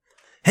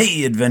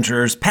Hey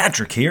adventurers,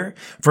 Patrick here.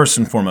 First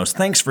and foremost,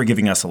 thanks for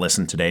giving us a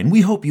listen today, and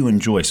we hope you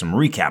enjoy some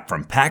recap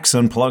from PAX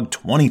Unplugged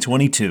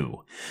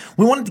 2022.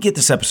 We wanted to get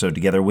this episode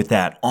together with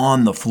that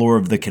on the floor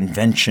of the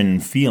convention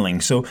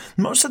feeling, so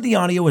most of the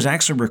audio was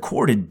actually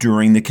recorded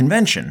during the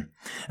convention.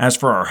 As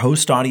for our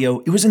host audio,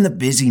 it was in the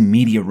busy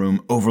media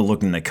room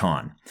overlooking the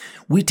con.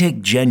 We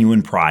take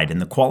genuine pride in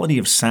the quality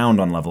of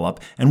sound on Level Up,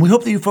 and we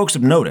hope that you folks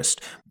have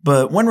noticed.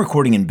 But when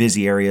recording in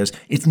busy areas,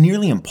 it's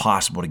nearly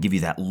impossible to give you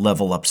that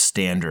level up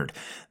standard.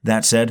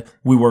 That said,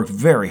 we worked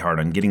very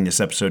hard on getting this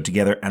episode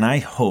together, and I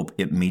hope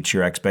it meets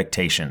your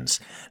expectations.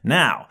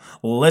 Now,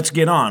 let's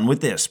get on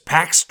with this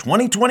PAX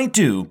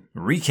 2022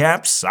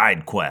 Recap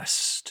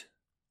Sidequest.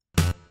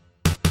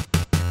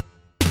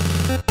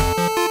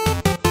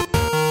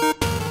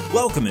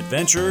 Welcome,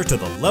 adventurer, to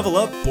the Level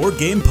Up Board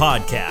Game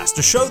Podcast,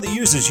 a show that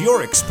uses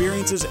your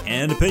experiences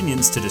and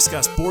opinions to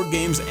discuss board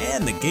games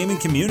and the gaming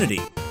community.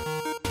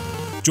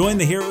 Join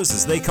the heroes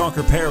as they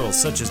conquer perils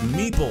such as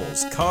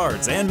meeples,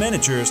 cards, and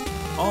miniatures,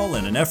 all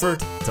in an effort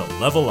to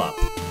level up.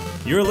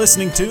 You're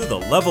listening to the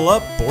Level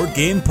Up Board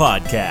Game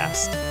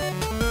Podcast.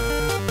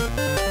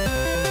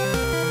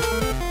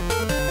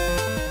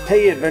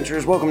 Hey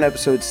adventurers, welcome to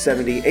episode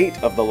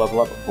 78 of the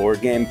Level Up Board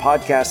Game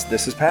Podcast.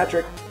 This is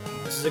Patrick.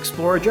 This is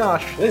Explorer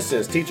Josh. This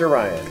is Teacher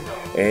Ryan.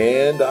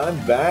 And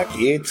I'm back.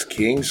 It's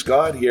King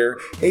Scott here.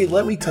 Hey,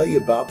 let me tell you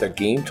about the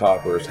Game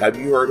Toppers. Have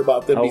you heard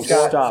about them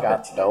before? Stop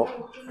it.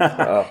 No.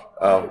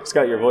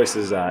 Scott, your voice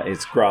is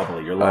it's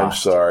grovelly. You're lost.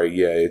 I'm sorry.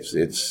 Yeah, it's.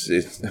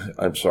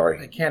 I'm sorry.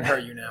 I can't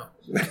hurt you now.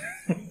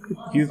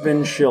 You've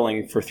been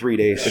shilling for 3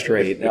 days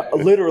straight,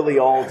 literally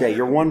all day.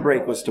 Your one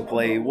break was to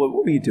play. What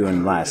were you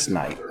doing last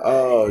night?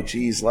 Oh,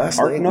 geez. Last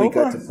night we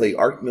got to play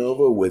Ark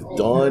Nova with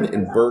Don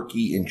and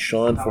Berkey and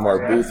Sean from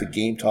our booth at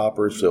Game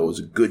Toppers, so it was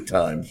a good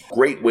time.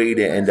 Great way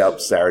to end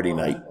up Saturday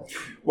night.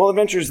 Well,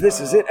 adventurers,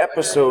 this is it.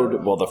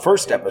 The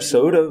first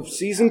episode of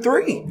Season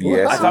 3.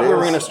 Yes, I thought we were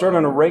going to start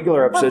on a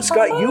regular episode.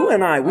 Scott, you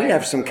and I, we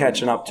have some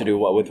catching up to do.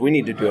 We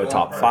need to do a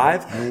top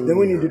 5. Then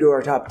we need to do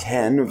our top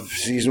 10 of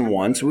Season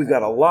 1. So we've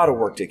got a lot of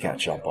work to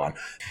catch up on.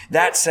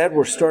 That said,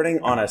 we're starting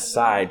on a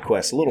side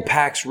quest, a little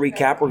PAX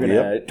recap. We're going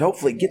to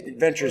hopefully get the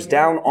adventures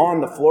down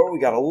on the floor. We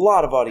got a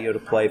lot of audio to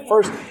play.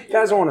 First,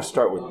 guys, I want to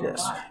start with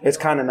this. It's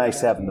kind of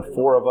nice having the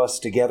 4 of us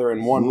together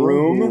in one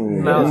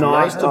room.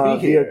 Nice to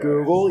be here. Via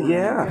Google.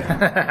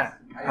 Yeah.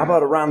 How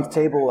about around the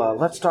table,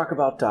 let's talk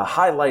about the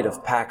highlight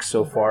of PAX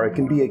so far. It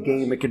can be a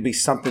game, it could be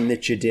something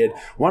that you did.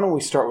 Why don't we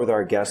start with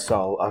our guests?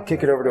 I'll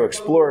kick it over to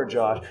Explorer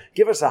Josh.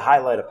 Give us a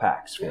highlight of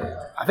PAX.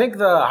 I think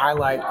the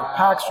highlight of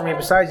PAX for me,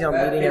 besides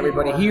meeting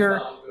everybody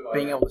here,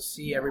 being able to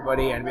see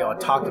everybody and be able to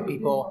talk to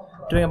people,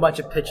 doing a bunch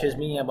of pitches,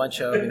 meeting a bunch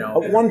of,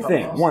 One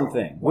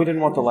thing. We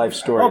didn't want the life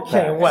story.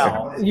 Okay,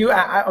 well,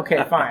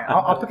 okay, fine.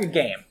 I'll pick a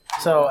game.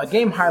 So a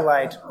game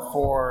highlight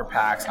for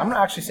PAX, I'm going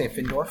to actually say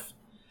Findorf.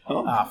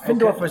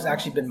 Findorf has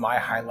actually been my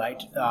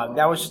highlight.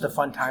 That was just a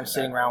fun time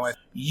sitting around with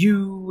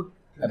you.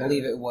 I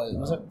believe it was.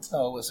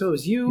 So it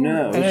was you,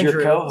 no, it was Andrew,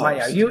 your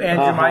co-host. you,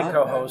 Andrew, my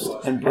co-host,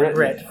 and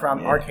Britt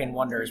from Arcane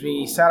Wonders.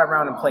 We sat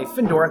around and played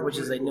Findorf, which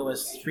is the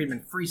newest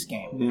Friedman Freeze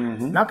game.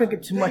 Mm-hmm. Not going to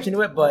get too much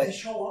into it, but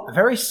a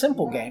very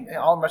simple game, in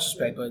all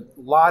retrospect, but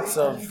lots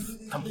of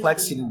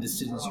complexity in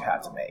decisions you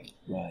have to make.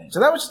 Right. So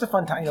that was just a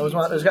fun time. It was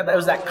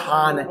that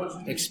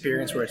con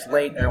experience where it's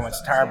late,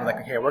 everyone's tired, but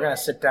okay, we're going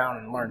to sit down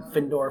and learn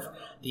Findorf.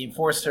 The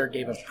enforcer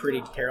gave a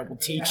pretty terrible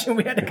teach, and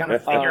we had to kind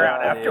of figure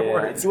out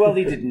afterwards. Yeah. Well,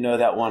 he didn't know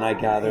that one, I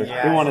gathered.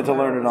 Yeah, he wanted to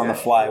learn it on the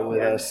fly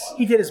with us.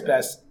 He did his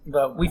best,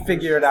 but we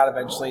figured it out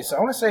eventually. So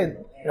I want to say,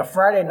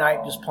 Friday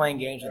night, just playing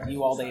games with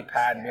you all day,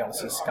 Pat, and be able to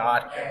see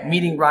Scott,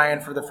 meeting Ryan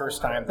for the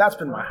first time. That's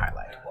been my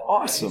highlight.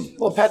 Awesome.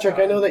 Well, Patrick,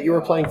 I know that you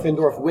were playing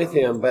Findorf with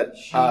him, but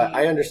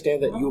I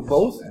understand that you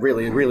both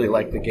really, really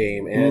like the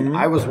game. And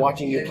I was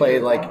watching you play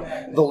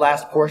the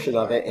last portion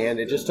of it, and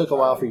it just took a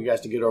while for you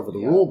guys to get over the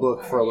rule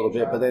book for a little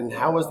bit. But then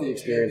how was the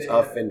experience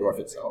of Findorf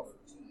itself?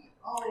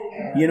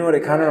 You know what?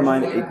 It kind of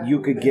reminded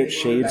you could get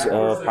shades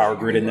of Power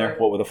Grid in there,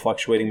 what with a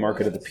fluctuating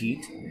market of the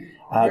peat.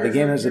 The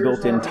game has a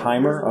built-in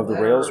timer of the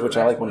rails, which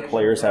I like when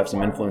players have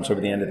some influence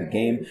over the end of the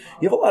game.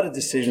 You have a lot of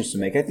decisions to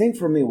make. I think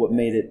for me what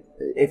made it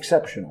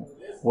exceptional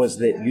was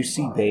that you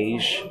see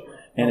beige,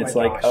 and it's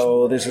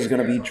this is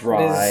going to be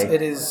dry.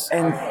 It is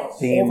and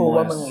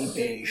overwhelmingly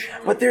beige.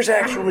 But there's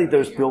actually,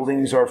 those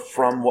buildings are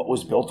from what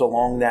was built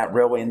along that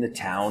railway in the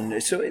town.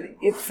 So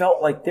it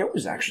felt like there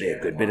was actually a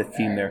good bit of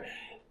theme there.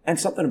 And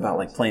something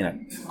about playing a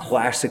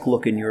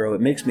classic-looking Euro, it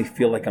makes me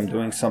feel like I'm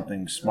doing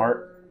something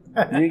smart.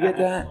 Do you get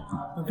that?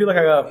 I feel like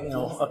I got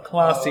a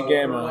classy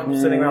gamer. I'm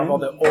sitting around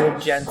with all the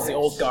old gents, the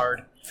old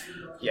guard.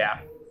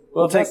 Yeah.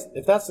 Well,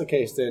 if that's the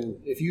case, then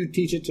if you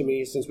teach it to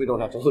me, since we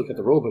don't have to look at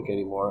the rulebook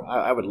anymore,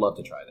 I would love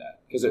to try that,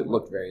 because it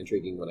looked very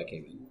intriguing when I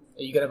came in.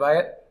 Are you going to buy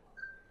it?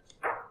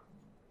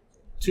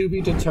 To be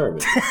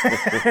determined.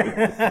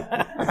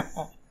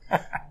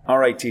 All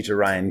right, Teacher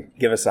Ryan,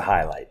 give us a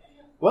highlight.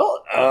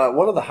 Well,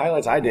 one of the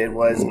highlights I did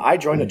was I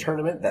joined a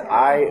tournament that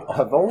I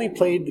have only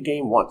played the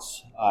game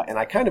once, and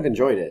I kind of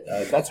enjoyed it.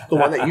 That's the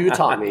one that you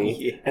taught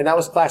me, and that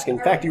was Classic. In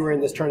fact, you were in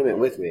this tournament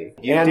with me.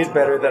 You did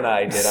better than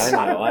I did, I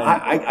know.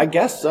 I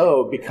guess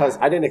so, because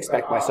I didn't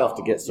expect myself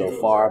to get so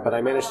far, but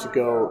I managed to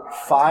go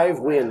 5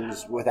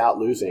 wins without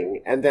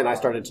losing, and then I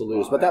started to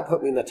lose. But that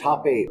put me in the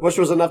top 8, which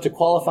was enough to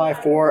qualify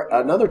for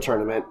another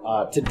tournament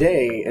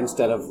today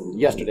instead of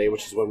yesterday,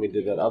 which is when we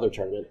did that other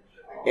tournament.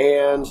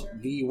 And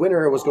the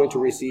winner was going to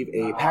receive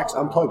a PAX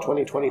Unplugged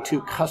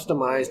 2022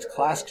 customized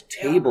Classic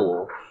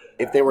table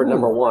if they were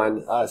number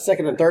 1.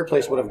 Second and third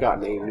place would have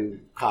gotten a new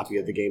copy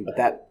of the game, but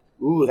that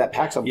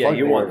PAX Unplugged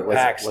you want the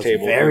PAX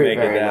table very, to make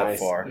very it that nice.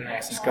 far.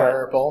 Nice and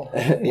purple.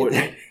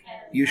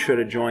 You should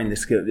have joined the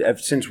skill.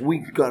 Since we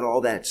got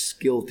all that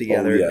skill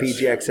together at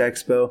PGX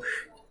Expo,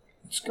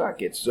 Scott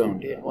gets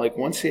zoned in. Like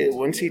once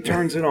he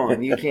turns it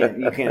on, you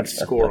can't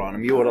score on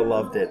him. You would have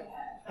loved it.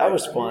 That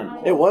was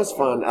fun. It was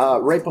fun.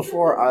 Right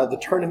before the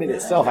tournament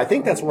itself, I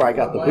think that's where I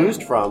got the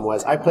boost from.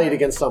 Was I played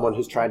against someone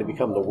who's trying to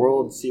become the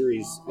World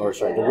Series,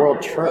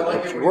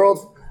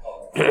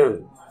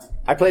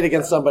 I played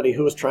against somebody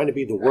who was trying to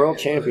be the world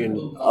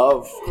champion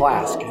of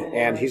Classic,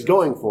 and he's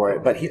going for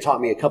it. But he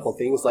taught me a couple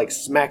things like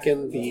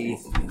smacking the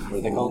what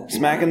are they called?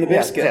 Smacking the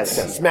biscuits.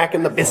 Yes,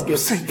 smacking the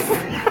biscuits.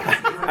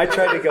 I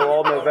tried to go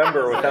all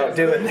November without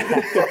doing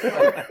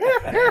that.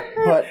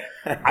 But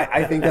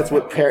I think that's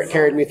what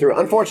carried me through.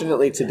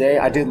 Unfortunately, today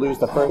I did lose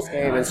the first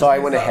game, and so I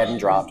went ahead and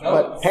dropped.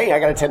 But hey, I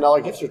got a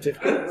 $10 gift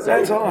certificate. So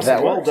that's awesome.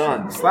 That well works.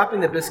 done. Slapping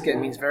the biscuit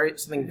means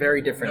something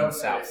very different in the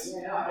South.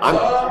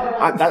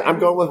 I'm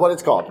going with what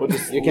it's called.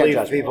 You can't Leave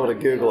judge people to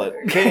Google it.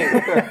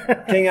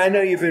 King, I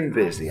know you've been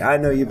busy. I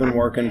know you've been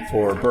working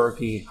for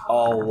Berkey a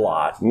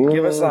lot.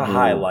 Give us a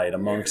highlight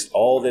amongst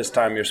all this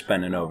time you're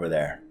spending over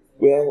there.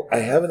 Well, I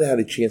haven't had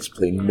a chance to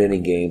play many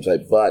games,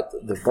 but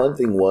the fun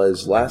thing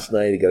was last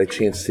night I got a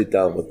chance to sit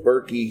down with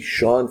Berkey,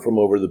 Sean from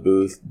over the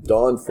booth,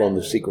 Don from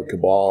the Secret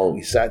Cabal, and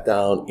we sat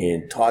down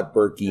and taught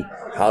Berkey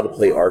how to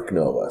play Ark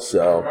Nova.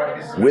 So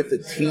with the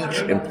teach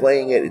and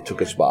playing it, it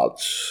took us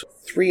about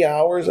 3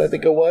 hours, I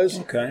think it was.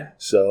 Okay.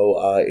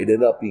 So it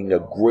ended up being a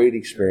great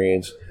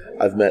experience.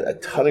 I've met a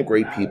ton of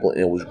great people,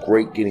 and it was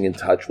great getting in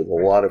touch with a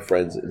lot of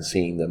friends and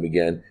seeing them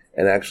again,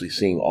 and actually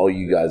seeing all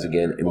you guys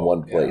again in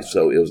one place.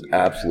 So it was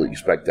absolutely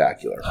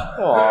spectacular.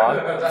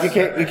 Aw,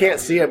 you can't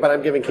see it, but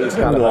I'm giving King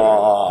Scott a hug.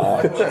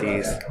 Aw,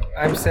 jeez.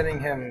 I'm sending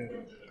him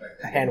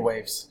hand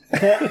waves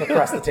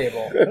across the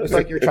table. Looks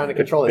like you're trying to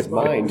control his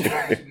mind.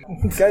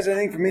 Guys, I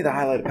think for me the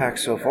highlight of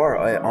PAX so far,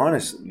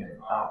 honestly,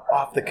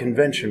 off the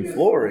convention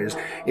floor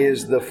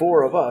is the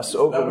 4 of us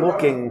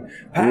overlooking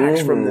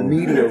PAX from the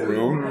media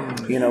room.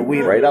 You know,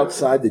 we Right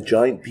outside the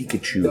giant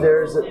Pikachu.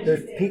 There's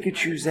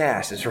Pikachu's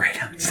ass is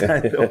right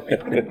outside the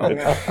window.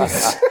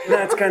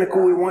 That's kind of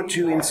cool. We want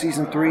to, in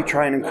Season 3,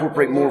 try and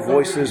incorporate more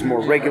voices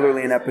more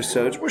regularly in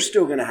episodes. We're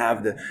still going to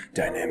have the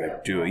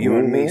dynamic duo, you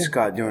and me,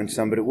 Scott, doing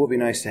some, but it will be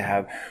nice to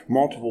have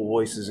multiple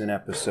voices in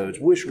episodes.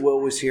 Wish Will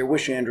was here,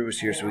 wish Andrew was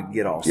here so we could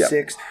get all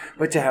 6,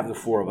 but to have the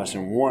 4 of us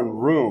in one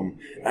room,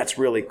 that's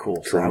really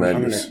cool. So I'm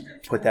going to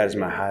put that as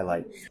my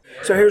highlight.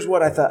 So here's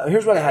what I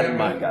had in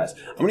mind, guys.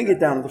 I'm going to get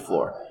down to the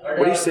floor.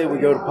 What do you say we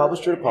go to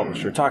publisher,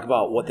 talk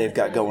about what they've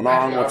got going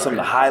on, what some of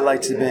the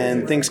highlights have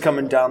been, things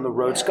coming down the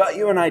road. Scott,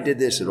 you and I did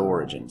this at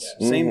Origins.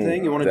 Same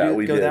thing? You want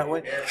to go that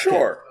way?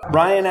 Sure. Okay.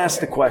 Ryan asked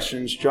the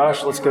questions.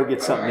 Josh, let's go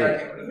get something to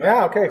eat.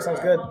 Yeah, okay, sounds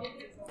good.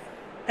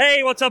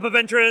 Hey, what's up,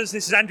 adventurers?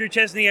 This is Andrew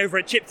Chesney over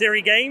at Chip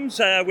Theory Games.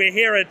 We're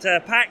here at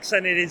PAX,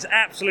 and it is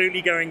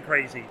absolutely going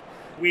crazy.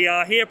 We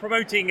are here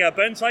promoting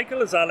Burn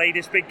Cycle as our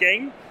latest big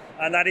game,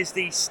 and that is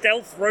the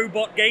stealth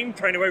robot game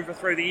trying to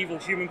overthrow the evil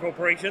human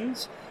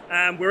corporations.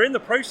 We're in the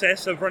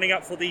process of running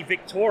up for the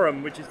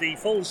Victorum, which is the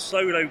full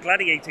solo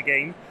gladiator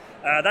game.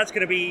 That's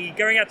going to be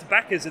going out to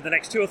backers in the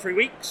next 2 or 3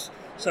 weeks.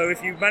 So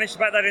if you managed to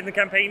back that in the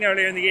campaign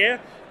earlier in the year,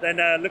 then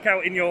look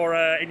out in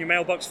your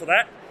mailbox for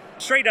that.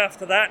 Straight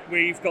after that,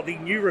 we've got the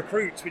New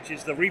Recruits, which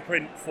is the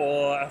reprint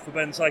for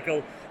Burn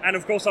Cycle, and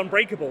of course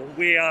Unbreakable.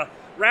 We are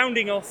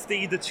rounding off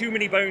the Too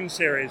Many Bones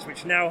series,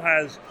 which now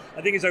has,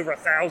 I think it's over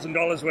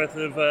 $1,000 worth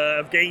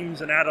of games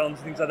and add-ons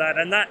and things like that,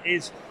 and that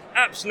is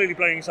absolutely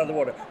blowing us out of the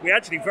water. We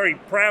actually very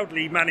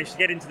proudly managed to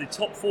get into the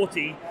top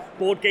 40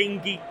 board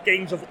game geek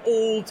games of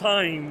all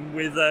time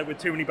with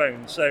Too Many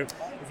Bones. So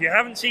if you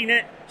haven't seen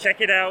it, check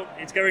it out.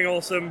 It's going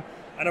awesome.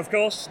 And of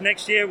course,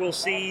 next year we'll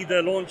see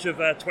the launch of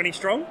 20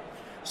 Strong.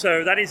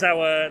 So that is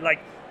our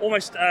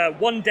almost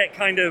one deck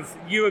kind of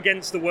you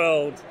against the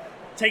world,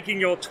 taking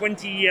your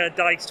 20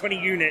 dice, 20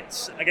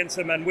 units against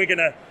them, and we're going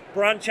to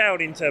branch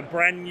out into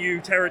brand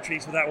new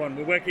territories with that one.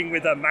 We're working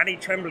with Manny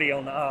Tremblay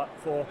on art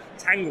for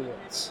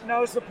Tangleworlds.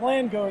 Now, is the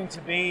plan going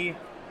to be,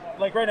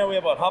 like right now we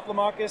have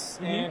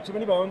Hoplomachus and Too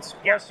Many Bones,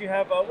 plus you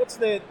have, what's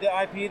the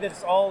IP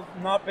that's all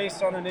not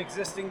based on an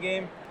existing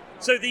game?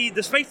 So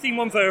the space theme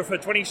one for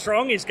 20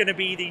 Strong is going to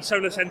be the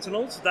Solar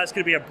Sentinels. That's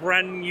going to be a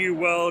brand new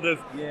world of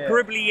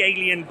gribbly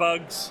alien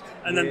bugs,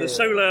 and then the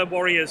Solar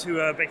Warriors, who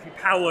are basically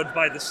powered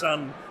by the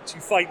sun to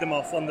fight them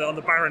off on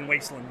the barren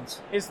wastelands.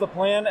 Is the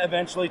plan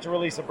eventually to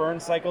release a Burn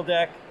Cycle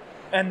deck,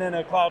 and then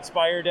a Cloud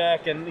Spire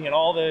deck, and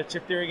all the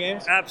Chip Theory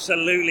games?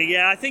 Absolutely,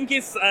 yeah. I think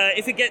if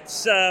it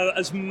gets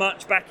as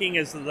much backing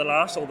as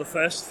the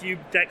first few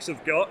decks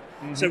have got,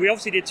 so we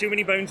obviously did Too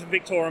Many Bones and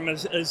Victorum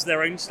as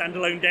their own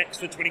standalone decks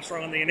for 20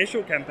 Strong on the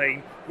initial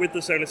campaign with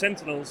the Solar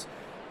Sentinels.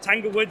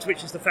 Tanglewoods,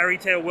 which is the fairy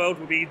tale world,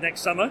 will be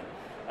next summer.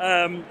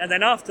 And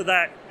then after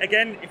that,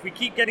 again, if we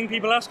keep getting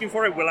people asking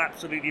for it, we'll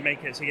absolutely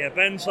make it. So yeah,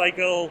 Burn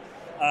Cycle,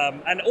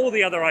 and all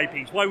the other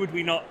IPs. Why would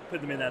we not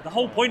put them in there? The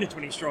whole point of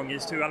 20 Strong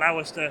is to allow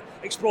us to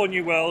explore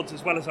new worlds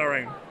as well as our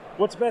own.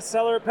 What's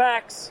bestseller at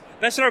PAX?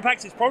 Bestseller at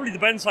PAX is probably the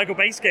Burn Cycle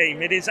base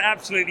game. It is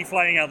absolutely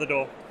flying out the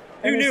door.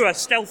 Who knew a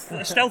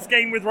stealth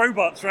game with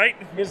robots, right?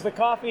 Is the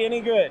coffee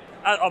any good?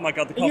 Oh my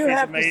god, the coffee is amazing. You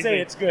have to say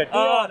it's good. Be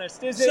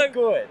honest, is it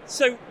good?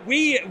 So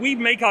we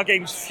make our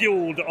games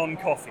fueled on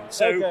coffee.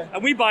 So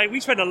and we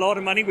spend a lot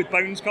of money with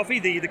Bones Coffee,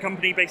 the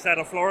company based out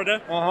of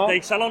Florida.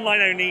 They sell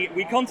online only.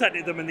 We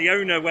contacted them and the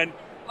owner went,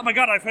 "Oh my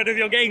god, I've heard of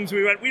your games."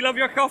 We went, "We love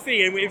your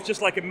coffee," and it was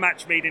just like a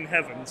match made in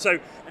heaven. So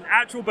an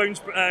actual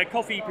Bones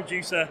coffee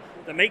producer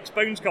that makes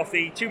Bones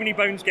Coffee, Too Many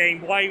Bones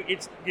game. Why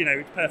it's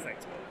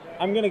perfect.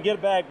 I'm gonna get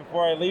a bag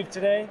before I leave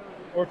today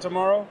or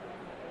tomorrow.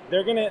 The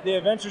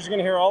adventurers are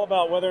gonna hear all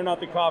about whether or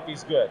not the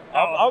coffee's good.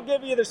 I'll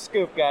give you the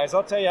scoop, guys.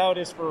 I'll tell you how it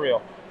is for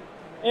real.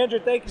 Andrew,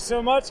 thank you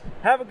so much.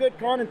 Have a good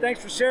con, and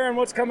thanks for sharing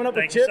what's coming up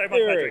with Chip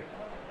Theory.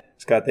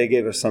 Scott, they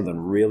gave us something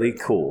really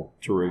cool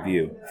to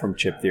review from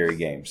Chip Theory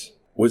Games.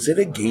 Was it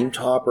a game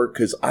topper?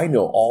 Because I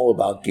know all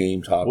about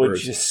game toppers.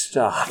 Would you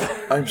stop?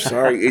 I'm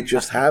sorry, it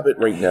just habit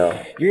right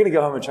now. You're going to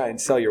go home and try and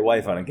sell your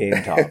wife on a game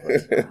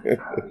topper.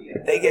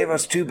 They gave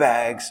us 2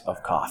 bags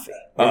of coffee.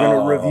 We're going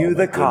to review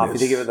the coffee.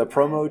 They gave us the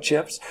promo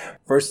chips.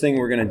 First thing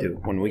we're going to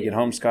do when we get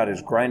home, Scott,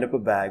 is grind up a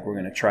bag. We're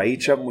going to try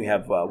each of them. We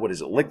have,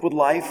 Liquid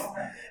Life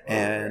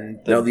and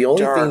the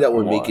only thing that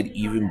would make it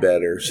even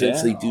better,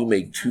 since they do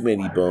make Too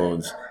Many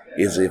Bones,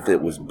 is if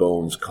it was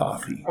Bones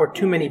Coffee. Or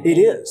Too Many It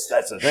is.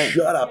 That's the thing.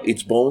 Shut up.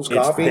 It's Bones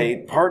Coffee?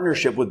 It's a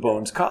partnership with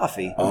Bones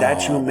Coffee.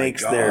 That's who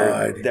makes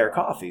their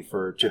coffee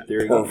for Chip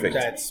Theory. Perfect.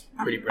 That's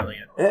pretty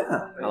brilliant.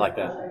 Yeah. I like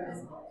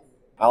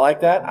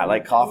that. I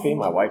like coffee.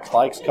 My wife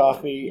likes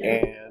coffee.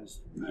 And,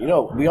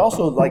 we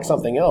also like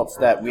something else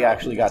that we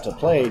actually got to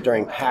play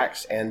during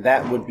PAX, and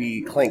that would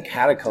be Clank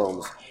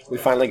Catacombs. We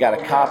finally got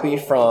a copy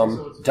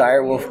from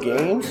Direwolf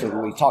Games,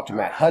 and we talked to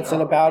Matt Hudson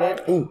about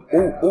it.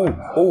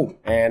 Ooh.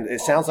 And it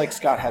sounds like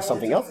Scott has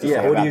something else to say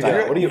about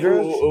that. What do you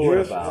hear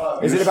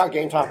about? Is it about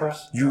game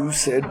toppers? You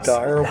said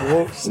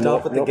Direwolf?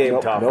 Stop at the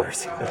game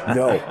toppers.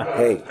 No.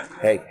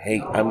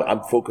 Hey.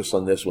 I'm focused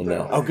on this one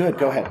now. Oh, good.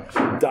 Go ahead.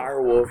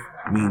 Direwolf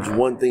means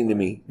one thing to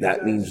me.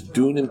 That means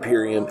Dune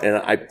Imperium, and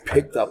I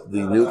picked up the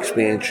new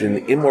expansion,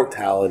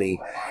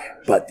 Immortality.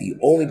 But the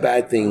only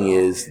bad thing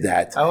is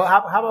that... How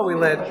about we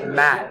let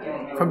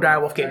Matt from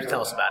Direwolf Games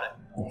tell us about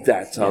it?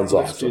 That sounds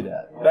awesome. Let's do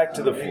that. Back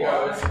to the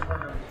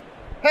floor.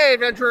 Hey,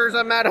 adventurers.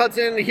 I'm Matt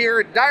Hudson here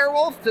at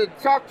Direwolf to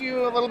talk to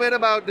you a little bit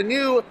about the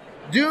new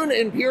Dune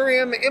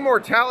Imperium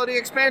Immortality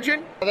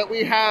expansion that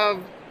we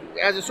have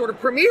as a sort of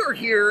premiere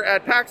here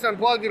at PAX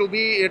Unplugged. It'll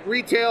be at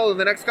retail in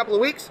the next couple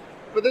of weeks.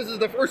 But this is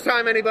the first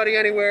time anybody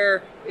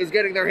anywhere is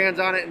getting their hands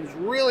on it, and it's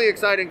really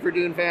exciting for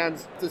Dune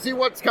fans to see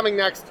what's coming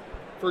next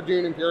for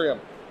Dune Imperium.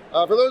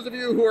 For those of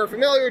you who are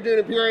familiar, Dune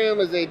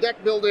Imperium is a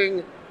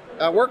deck-building,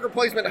 worker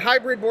placement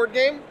hybrid board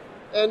game.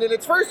 And in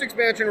its first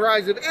expansion,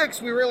 Rise of Ix,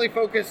 we really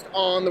focused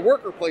on the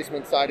worker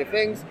placement side of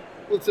things,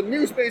 with some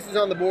new spaces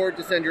on the board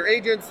to send your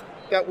agents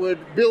that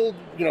would build,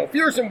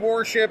 fearsome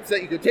warships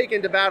that you could take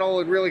into battle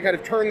and really kind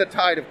of turn the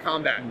tide of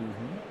combat.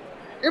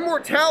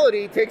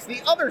 Immortality takes the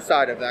other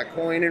side of that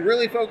coin and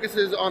really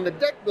focuses on the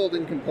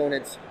deck-building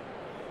components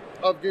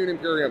of Dune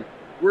Imperium,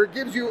 where it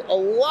gives you a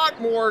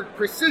lot more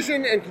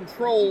precision and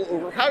control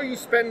over how you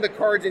spend the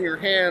cards in your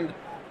hand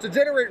to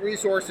generate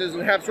resources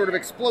and have sort of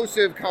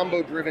explosive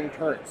combo-driven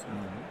turns.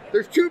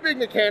 There's 2 big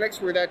mechanics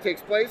where that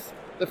takes place.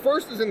 The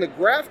first is in the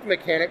graft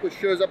mechanic, which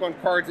shows up on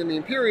cards in the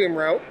Imperium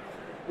route,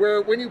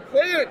 where when you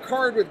play a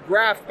card with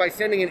graft by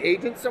sending an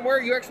agent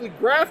somewhere, you actually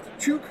graft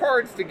 2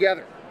 cards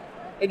together,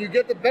 and you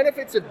get the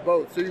benefits of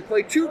both. So you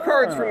play 2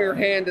 cards from your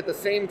hand at the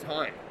same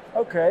time.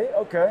 Okay.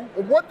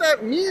 And what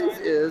that means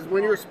is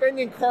when you're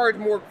spending cards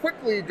more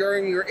quickly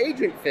during your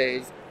agent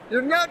phase,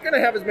 you're not going to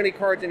have as many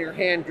cards in your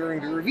hand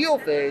during the reveal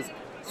phase,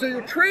 so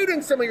you're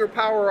trading some of your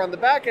power on the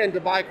back end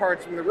to buy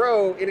cards from the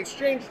row in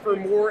exchange for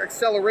more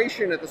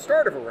acceleration at the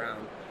start of a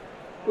round,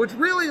 which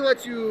really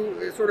lets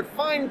you sort of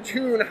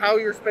fine-tune how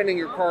you're spending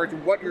your cards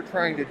and what you're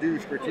trying to do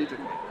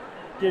strategically.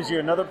 Gives you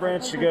another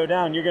branch to go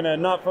down. You're going to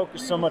not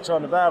focus so much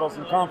on the battles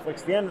and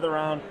conflicts at the end of the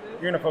round.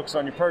 You're going to focus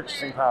on your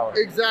purchasing power.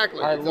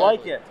 Exactly. I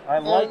like it.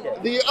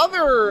 The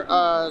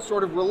other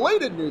sort of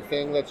related new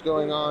thing that's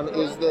going on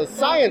is the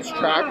science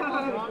track.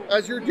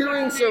 As you're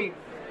doing some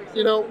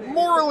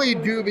morally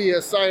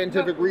dubious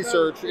scientific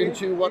research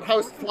into what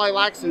House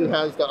Thylaxu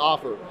has to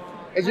offer.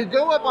 As you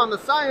go up on the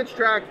science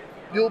track,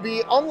 you'll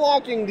be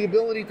unlocking the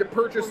ability to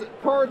purchase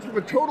cards from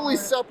a totally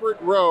separate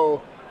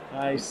row.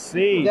 I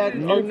see. That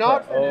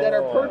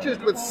are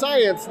purchased with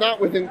science, not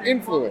with an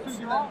influence.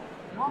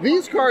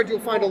 These cards you'll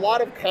find a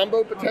lot of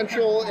combo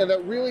potential, and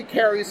that really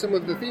carry some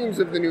of the themes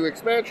of the new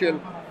expansion,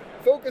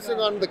 focusing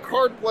on the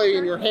card play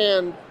in your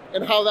hand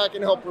and how that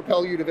can help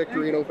propel you to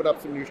victory and open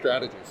up some new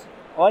strategies.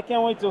 Well, I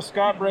can't wait till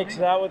Scott breaks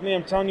it out with me.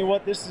 I'm telling you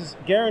what, this is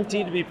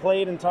guaranteed to be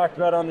played and talked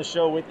about on the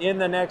show within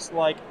the next,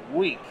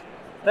 week.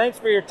 Thanks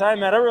for your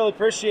time, Matt. I really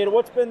appreciate it.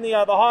 What's been the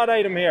hot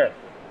item here?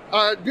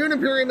 Dune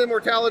Imperium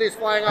Immortality is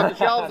flying off the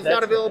shelves. It's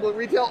not available at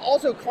retail.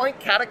 Also, Clank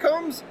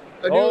Catacombs,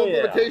 a new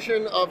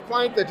implementation of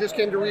Clank that just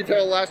came to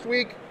retail last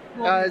week,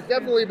 has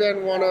definitely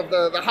been one of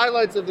the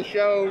highlights of the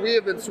show. We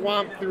have been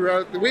swamped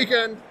throughout the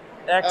weekend.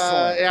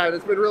 Excellent. And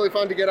it's been really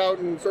fun to get out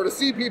and sort of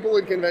see people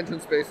in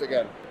convention space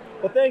again.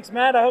 Well, thanks,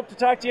 Matt. I hope to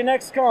talk to you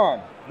next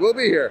con. We'll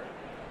be here.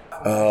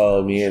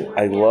 Oh, man,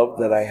 I love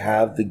that I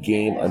have the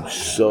game. I'm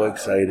so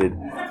excited.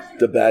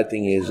 The bad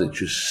thing is it's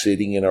just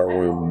sitting in our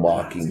room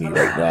mocking me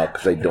right now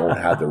because I don't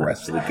have the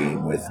rest of the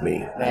game with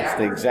me. That's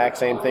the exact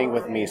same thing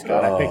with me,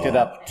 Scott. I picked it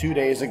up 2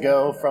 days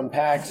ago from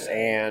PAX,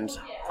 and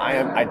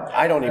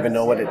I don't even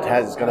know what it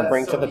is going to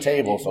bring to the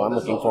table, so I'm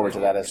looking forward to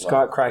that as well.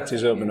 Scott cracked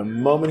his open the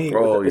moment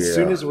as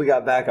soon as we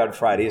got back on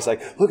Friday. He's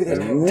like, look at this.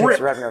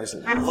 Wrapping around. He's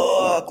like,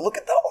 look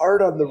at the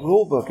art on the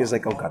rule book. He's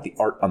like, oh God, the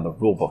art on the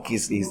rule book.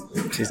 He's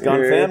gone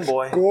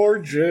fanboy.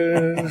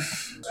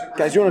 Gorgeous.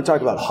 Guys, you want to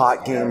talk about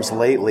hot games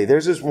lately?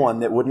 There's this one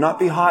that would not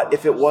be hot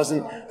if it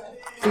wasn't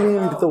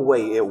themed the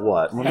way it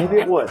was. Well, maybe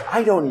it would.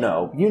 I don't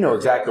know. You know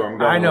exactly where I'm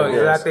going. I know with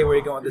exactly where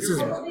you're going. This is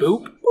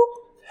Boop.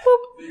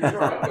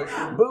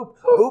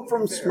 Boop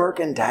from Smirk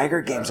and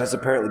Dagger Games has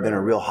apparently been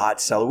a real hot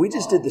seller. We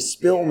just did the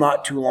Spill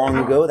not too long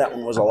ago. That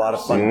one was a lot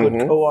of fun.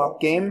 Good co-op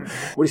game.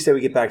 What do you say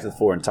we get back to the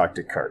floor and talk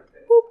to Kurt?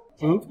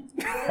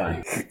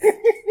 Fine.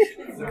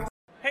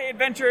 Hey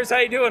adventurers, how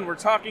you doing? We're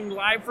talking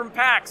live from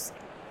PAX.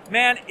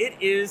 Man, it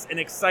is an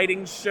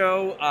exciting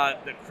show.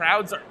 The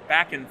crowds are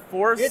back in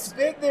force. It's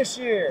big this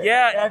year.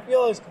 Yeah. I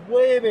feel it's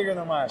way bigger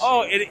than last year.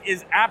 Oh, it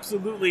is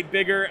absolutely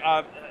bigger.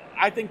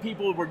 I think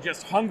people were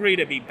just hungry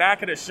to be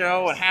back at a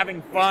show and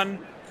having fun.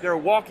 They're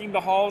walking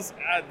the halls.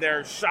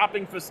 They're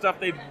shopping for stuff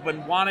they've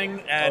been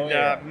wanting.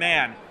 And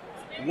man,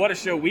 what a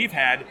show we've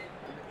had.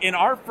 In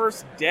our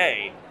first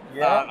day,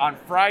 on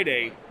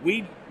Friday,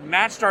 we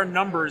matched our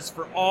numbers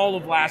for all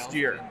of last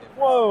year.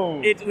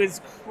 Whoa. It was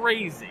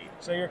crazy.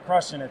 So you're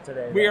crushing it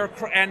today. We are,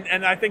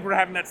 and I think we're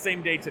having that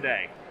same day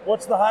today.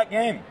 What's the hot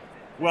game?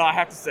 Well, I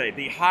have to say,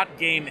 the hot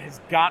game has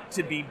got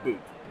to be Boop.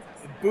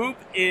 Boop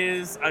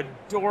is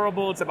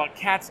adorable. It's about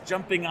cats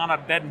jumping on a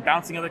bed and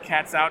bouncing other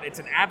cats out. It's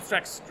an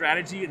abstract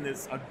strategy in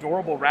this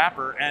adorable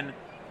wrapper. And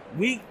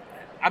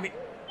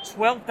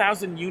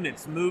 12,000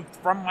 units moved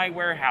from my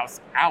warehouse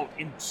out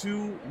in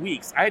 2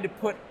 weeks. I had to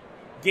put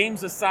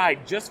games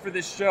aside just for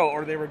this show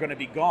or they were going to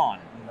be gone.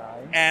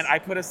 Nice. And I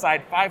put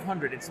aside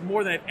 500. It's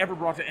more than I've ever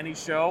brought to any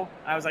show.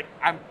 I was like,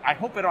 I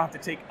hope I don't have to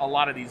take a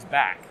lot of these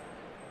back.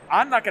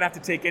 I'm not going to have to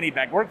take any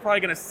back. We're probably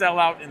going to sell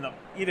out in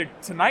either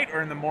tonight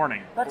or in the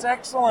morning. That's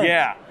excellent.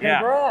 Yeah.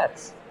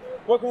 Congrats.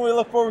 What can we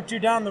look forward to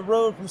down the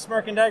road from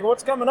Smirk and Dagger?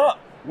 What's coming up?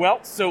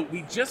 Well, so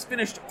we just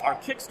finished our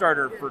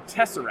Kickstarter for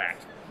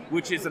Tesseract,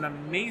 which is an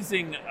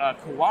amazing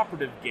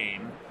cooperative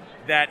game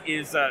that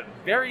is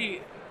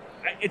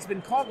it's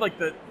been called like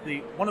the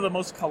one of the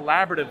most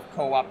collaborative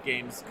co-op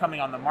games coming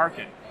on the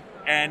market.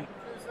 And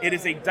it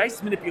is a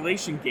dice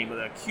manipulation game with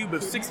a cube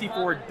of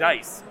 64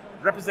 dice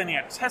representing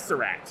a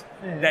tesseract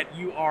that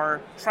you are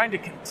trying to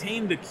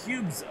contain the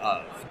cubes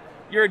of.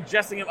 You're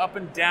adjusting them up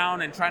and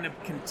down and trying to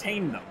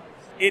contain them.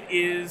 It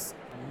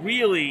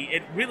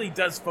really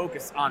does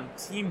focus on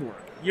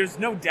teamwork. There's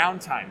no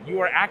downtime.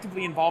 You are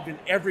actively involved in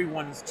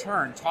everyone's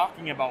turn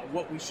talking about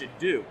what we should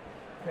do.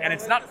 And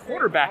it's not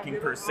quarterbacking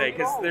per se,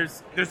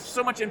 because there's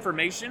so much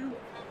information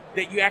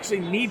that you actually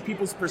need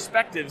people's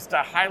perspectives to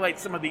highlight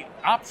some of the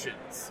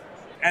options.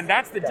 And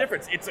that's the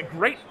difference. It's a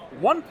great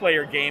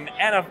one-player game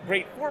and a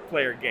great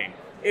four-player game.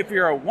 If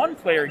you're a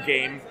one-player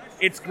game,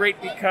 it's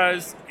great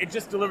because it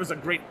just delivers a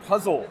great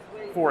puzzle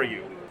for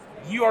you.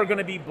 You are going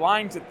to be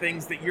blind to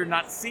things that you're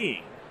not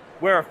seeing.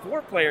 Where a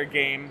four-player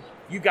game,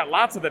 you've got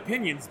lots of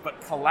opinions,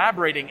 but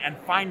collaborating and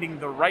finding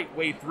the right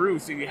way through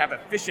so you have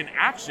efficient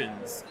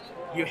actions,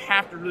 you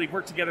have to really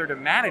work together to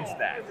manage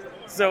that.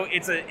 So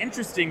it's an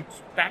interesting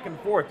back and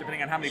forth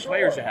depending on how many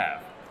players you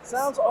have.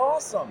 Sounds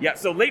awesome. Yeah,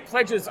 so late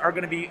pledges are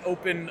going to be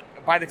open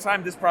by the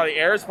time this probably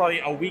airs,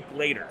 probably a week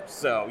later.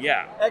 So,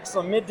 yeah.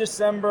 Excellent.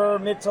 Mid-December,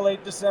 mid to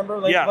late December,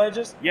 late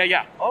pledges?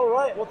 Yeah. All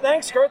right. Well,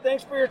 thanks, Kurt.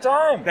 Thanks for your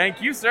time. Thank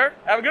you, sir.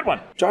 Have a good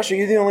one. Josh, are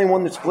you the only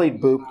one that's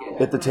played Boop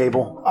at the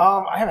table?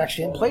 I haven't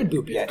actually played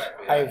Boop yet.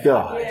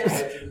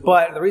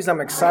 But the reason I'm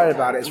excited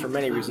about it is for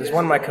many reasons.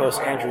 One, my co-host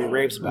Andrew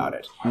raves about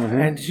it.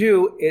 And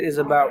two, it is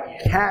about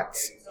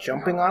cats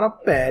jumping on a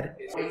bed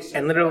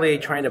and literally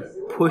trying to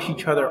push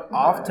each other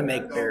off to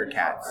make bigger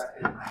cats.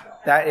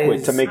 That is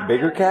Wait, to make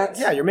bigger cats?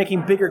 Yeah, you're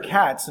making bigger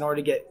cats in order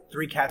to get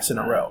 3 cats in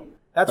a row.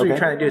 That's what you're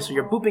trying to do. So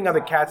you're booping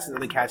other cats and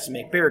other cats to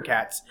make bigger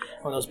cats.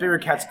 When those bigger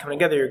cats come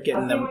together, you're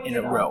getting them in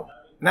a row.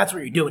 And that's what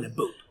you're doing in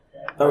Boop.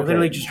 You're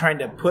literally just trying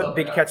to put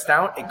big cats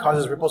down. It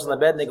causes ripples on the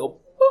bed, and they go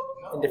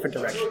boop in different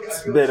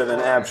directions. Bit of an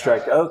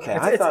abstract. Okay.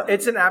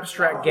 It's an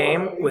abstract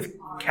game with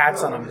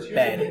cats on a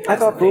bed. I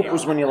thought Boop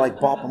was when you like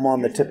bop them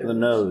on the tip of the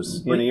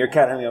nose. You know, your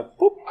cat having a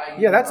boop.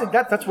 Yeah, that's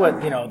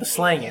what the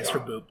slang is for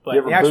Boop. But You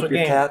ever the actual boop your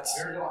game,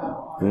 cats?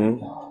 Do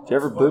you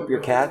ever boop your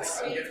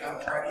cats?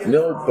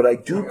 No, but I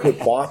do put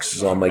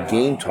boxes on my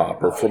game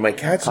topper for my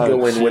cats to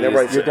go in whenever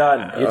I say... You're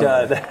done. You're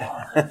done.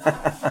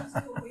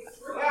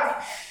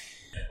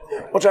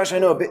 Well, Josh, I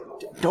know a bit.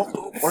 Don't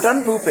boop. We're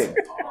done booping.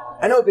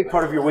 I know a big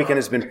part of your weekend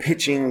has been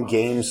pitching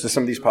games to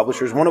some of these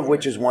publishers, one of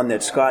which is one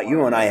that Scott,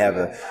 you and I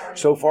have.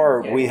 So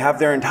far, we have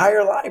their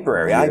entire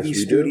library. Yes, Ivy we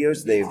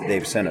Studios,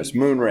 they've sent us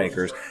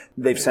Moonrakers,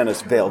 they've sent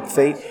us Veiled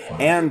Fate,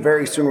 and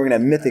very soon we're going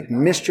to have Mythic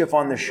Mischief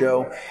on the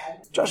show.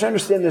 Josh, I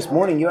understand this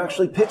morning you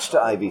actually pitched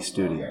to Ivy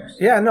Studios.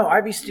 Yeah, no,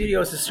 Ivy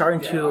Studios is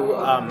starting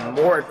to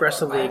more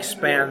aggressively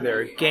expand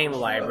their game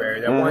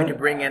library. They're wanting to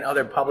bring in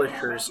other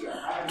publishers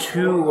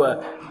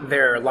to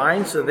their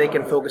line so they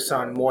can focus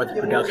on more the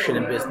production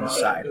and business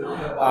side.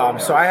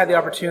 So I had the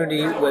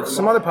opportunity with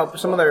some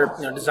other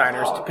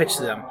designers to pitch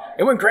to them.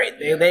 It went great.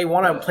 They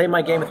want to play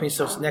my game with me.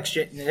 So next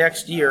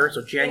year,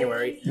 so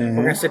January, we're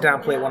going to sit down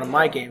and play one of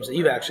my games that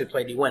you've actually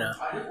played, Iwina,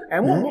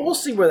 and we'll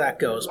see where that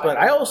goes. But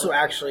I also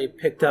actually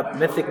picked up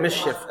Mythic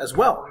Mischief as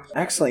well.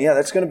 Excellent. Yeah,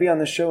 that's going to be on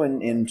the show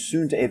in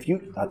soon.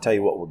 I'll tell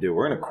you what we'll do.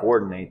 We're going to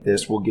coordinate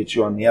this. We'll get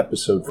you on the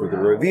episode for the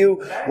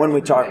review when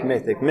we talk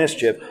Mythic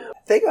Mischief.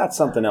 They got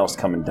something else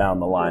coming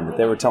down the line that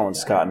they were telling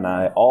Scott and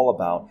I all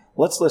about.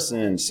 Let's listen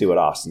in and see what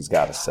Austin's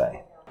got to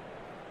say.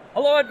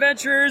 Hello,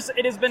 adventurers.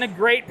 It has been a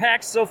great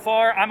PAX so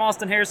far. I'm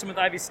Austin Harrison with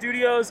Ivy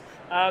Studios.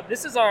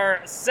 This is our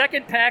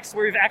second PAX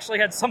where we've actually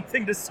had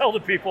something to sell to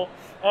people.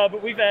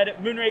 But we've had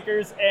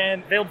Moonrakers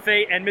and Veiled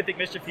Fate and Mythic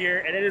Mischief here,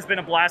 and it has been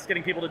a blast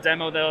getting people to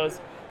demo those.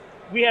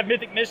 We have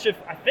Mythic Mischief.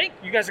 I think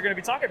you guys are going to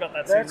be talking about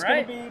that soon, right? That's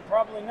going to be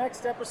probably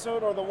next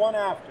episode or the one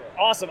after.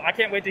 Awesome. I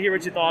can't wait to hear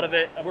what you thought of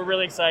it. We're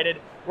really excited.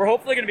 We're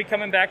hopefully going to be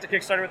coming back to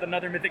Kickstarter with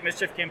another Mythic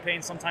Mischief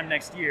campaign sometime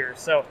next year.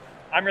 So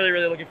I'm really,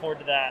 really looking forward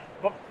to that.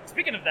 But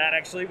speaking of that,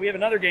 actually, we have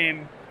another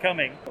game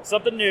coming.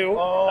 Something new.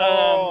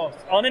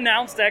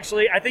 Unannounced,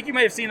 actually. I think you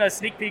may have seen a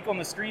sneak peek on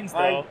the screens,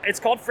 though.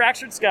 It's called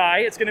Fractured Sky.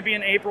 It's going to be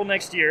in April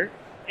next year.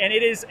 And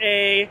it is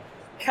a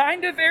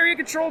kind of area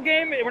control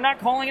game. We're not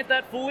calling it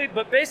that fully,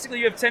 but basically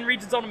you have 10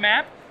 regions on a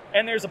map,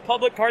 and there's a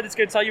public card that's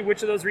going to tell you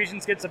which of those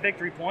regions gets a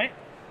victory point.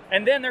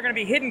 And then there are going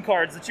to be hidden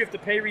cards that you have to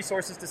pay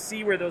resources to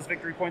see where those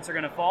victory points are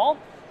going to fall.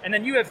 And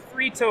then you have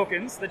 3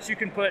 tokens that you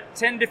can put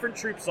 10 different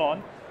troops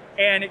on.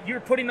 And you're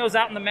putting those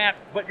out in the map,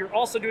 but you're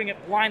also doing it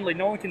blindly.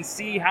 No one can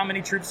see how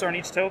many troops are on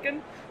each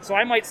token. So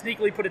I might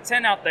sneakily put a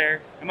 10 out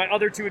there, and my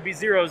other 2 would be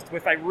zeros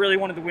if I really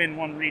wanted to win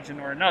one region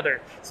or another.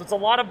 So it's a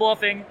lot of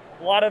bluffing,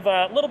 a lot of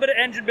little bit of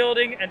engine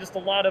building, and just a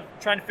lot of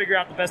trying to figure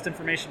out the best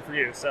information for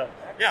you. So,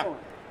 yeah.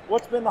 Excellent.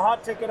 What's been the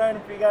hot ticket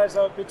item for you guys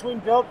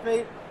between Veiled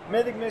Fate,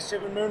 Mythic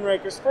Mischief, and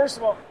Moonrakers? First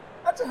of all,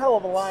 that's a hell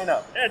of a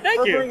lineup. Yeah,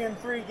 thank you. For bringing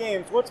 3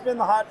 games. What's been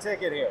the hot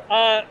ticket here?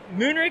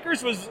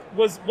 Moonrakers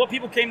was what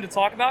people came to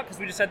talk about because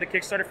we just had the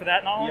Kickstarter for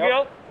that not long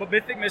ago. But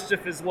Mythic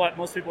Mischief is what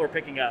most people are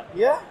picking up.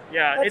 Yeah?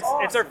 Yeah, That's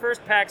awesome. It's our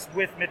first PAX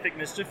with Mythic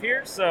Mischief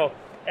here, so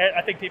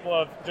I think people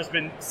have just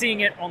been seeing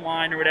it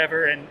online or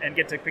whatever and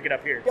get to pick it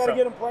up here. Got to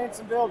get them playing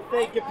some Veiled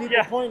Fate, get people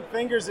pointing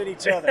fingers at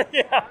each other.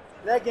 Yeah.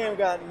 That game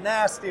got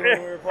nasty when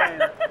we were playing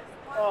it.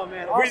 Oh,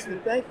 man.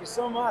 Austin, thank you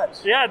so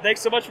much. Yeah,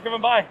 thanks so much for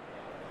coming by.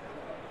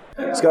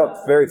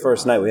 Scott, very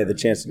first night we had the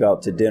chance to go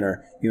out to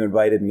dinner. You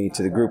invited me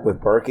to the group with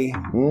Berkey.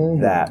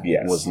 That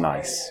was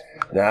nice.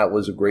 That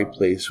was a great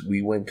place.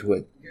 We went to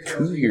it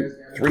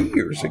 3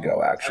 years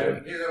ago, actually.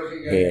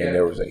 And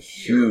there was a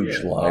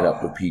huge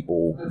lineup of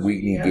people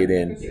waiting to get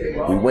in.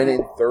 We went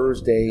in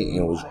Thursday, and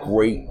it was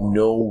great.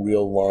 No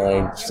real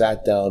line.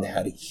 Sat down,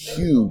 had a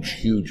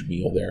huge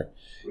meal there.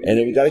 And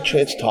then we got a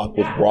chance to talk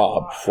with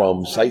Rob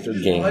from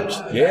Scyther Games.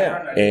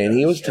 Yeah. And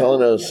he was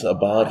telling us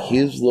about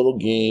his little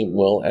game.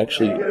 Well,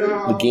 actually,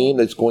 the game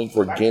that's going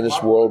for a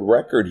Guinness World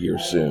Record here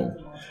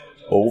soon.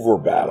 Over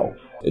Battle.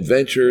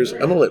 Adventures. I'm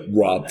going to let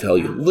Rob tell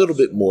you a little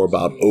bit more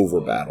about Over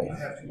Battle.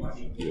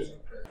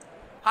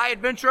 Hi,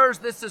 adventurers.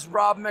 This is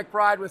Rob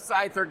McBride with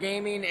Scyther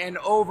Gaming and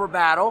Over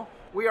Battle.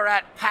 We are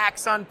at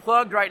PAX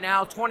Unplugged right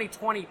now,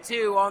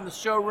 2022, on the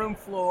showroom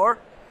floor.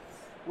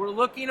 We're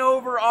looking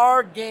over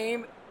our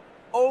game,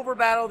 Over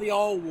Battle the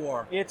All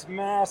War. It's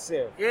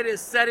massive. It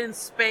is set in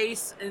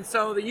space, and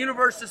so the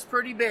universe is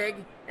pretty big,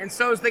 and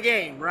so is the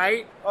game,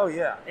 right? Oh,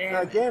 yeah.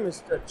 And the game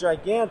is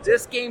gigantic.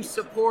 This game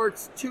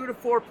supports 2 to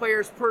 4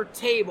 players per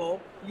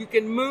table. You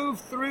can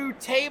move through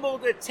table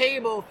to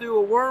table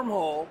through a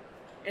wormhole,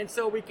 and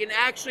so we can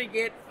actually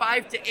get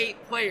 5 to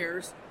 8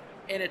 players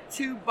in a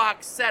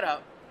 2-box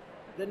setup.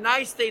 The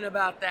nice thing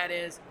about that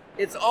is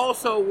It's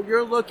also,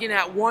 you're looking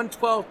at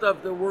 1/12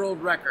 of the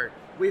world record.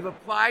 We've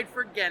applied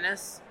for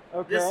Guinness.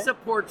 Okay. This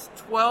supports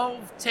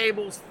 12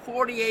 tables,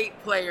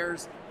 48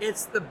 players.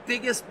 It's the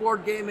biggest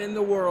board game in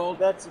the world.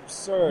 That's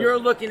absurd. You're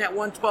looking at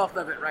 1/12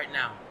 of it right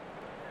now.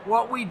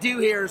 What we do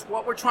here is,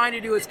 what we're trying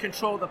to do is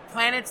control the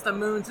planets, the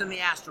moons, and the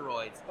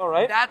asteroids. All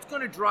right. That's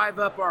going to drive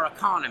up our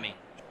economy.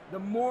 The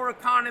more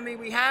economy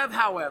we have,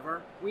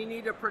 however, we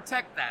need to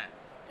protect that.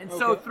 And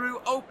so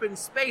through open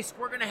space,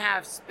 we're going to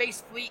have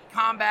space fleet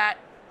combat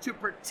to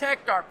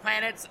protect our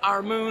planets,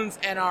 our moons,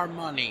 and our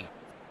money.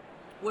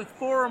 With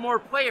 4 or more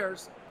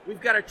players,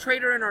 we've got a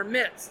traitor in our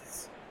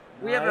midst.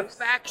 We have a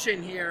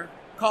faction here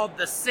called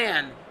the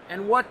Sin,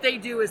 and what they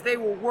do is they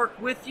will work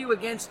with you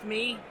against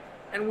me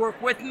and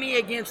work with me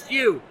against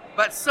you.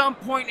 But some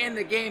point in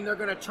the game, they're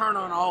going to turn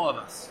on all of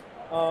us.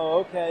 Oh,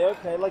 okay,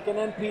 like an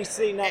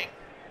NPC. Now,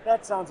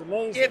 that sounds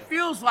amazing. It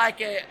feels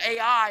like an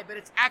AI, but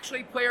it's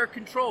actually player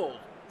controlled.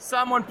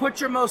 Someone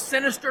put your most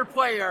sinister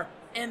player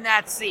in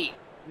that seat.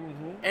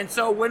 And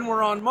so when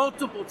we're on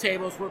multiple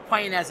tables, we're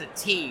playing as a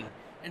team.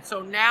 And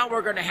so now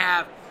we're going to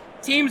have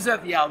teams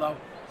of yellow,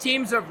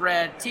 teams of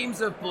red,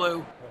 teams of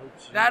blue.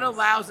 That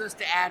allows us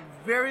to add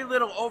very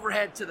little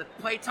overhead to the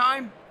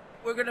playtime.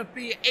 We're going to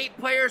be 8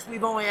 players.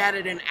 We've only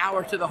added an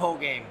hour to the whole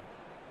game.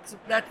 So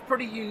that's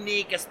pretty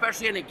unique,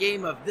 especially in a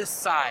game of this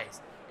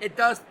size. It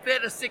does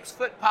fit a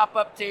 6-foot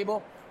pop-up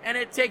table, and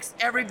it takes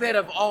every bit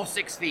of all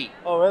 6 feet.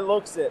 Oh, it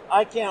looks it.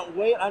 I can't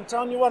wait. I'm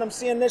telling you what, I'm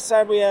seeing this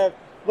side. We have,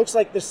 looks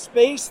like the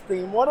space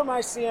theme. What am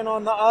I seeing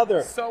on the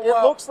other? So,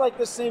 it looks like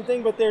the same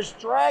thing, but there's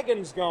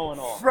dragons going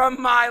on.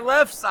 From my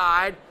left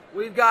side,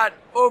 we've got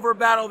Over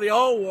Battle the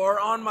All War.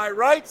 On my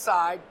right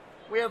side,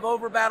 we have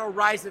Over Battle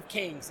Rise of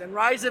Kings. And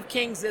Rise of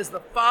Kings is the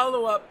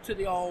follow-up to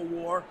the All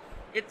War.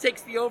 It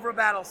takes the Over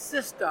Battle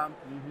system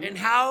and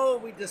how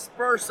we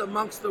disperse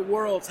amongst the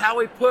worlds, how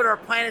we put our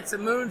planets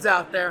and moons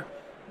out there.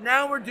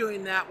 Now we're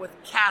doing that with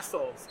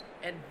castles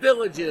and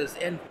villages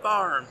and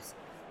farms.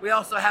 We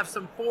also have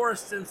some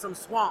forests and some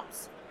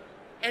swamps,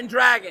 and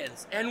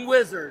dragons and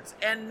wizards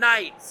and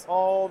knights,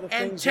 all the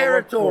and things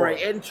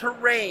territory and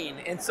terrain.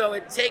 And so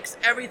it takes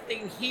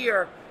everything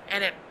here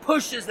and it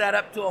pushes that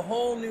up to a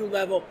whole new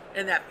level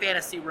in that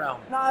fantasy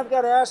realm. Now I've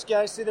got to ask you,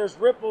 I see there's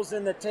ripples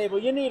in the table.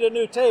 You need a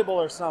new table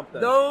or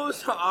something.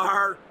 Those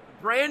are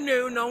brand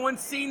new. No one's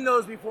seen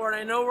those before, and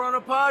I know we're on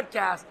a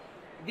podcast.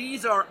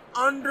 These are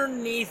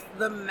underneath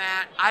the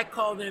mat. I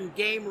call them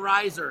game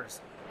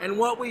risers. And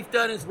what we've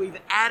done is we've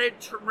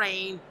added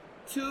terrain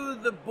to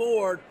the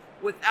board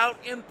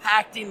without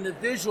impacting the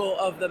visual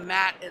of the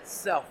mat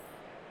itself.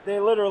 They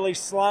literally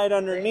slide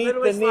underneath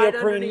the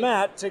neoprene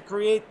mat to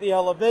create the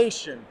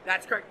elevation.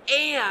 That's correct.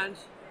 And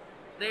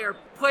they are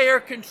player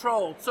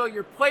controlled. So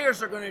your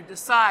players are going to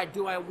decide,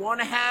 do I want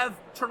to have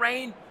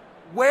terrain?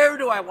 Where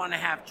do I want to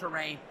have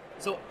terrain?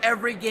 So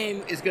every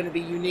game is going to be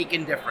unique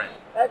and different.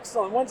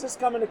 Excellent. When's this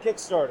coming to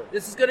Kickstarter?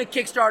 This is going to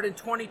kickstart in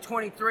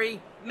 2023,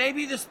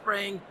 maybe the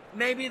spring,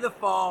 maybe the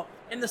fall.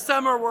 In the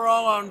summer, we're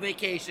all on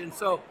vacation,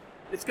 so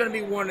it's going to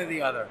be one or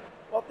the other.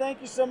 Well,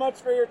 thank you so much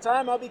for your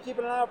time. I'll be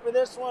keeping an eye out for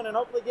this one and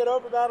hopefully get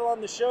Over Battle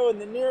on the show in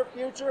the near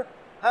future.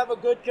 Have a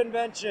good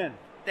convention.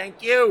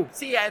 Thank you.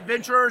 See ya,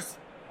 adventurers.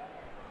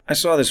 I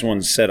saw this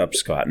one set up,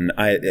 Scott, and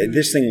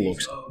this thing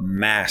looks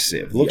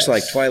massive. Looks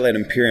like Twilight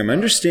Imperium. I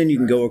understand you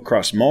can go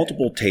across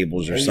multiple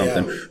tables or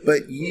something,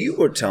 but you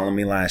were telling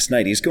me last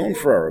night he's going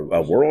for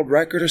a world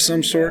record of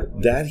some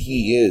sort? That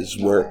he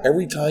is, where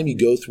every time you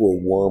go through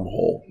a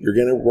wormhole, you're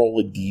going to roll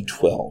a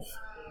d12.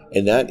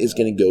 And that is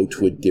going to go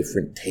to a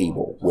different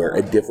table where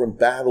a different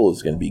battle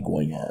is going to be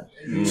going on.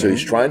 So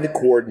he's trying to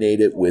coordinate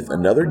it with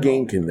another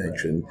game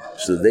convention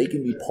so they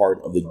can be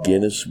part of the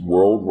Guinness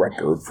World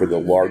Record for the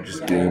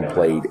largest game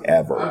played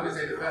ever.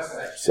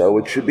 So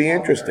it should be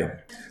interesting.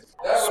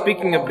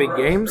 Speaking of big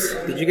games,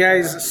 did you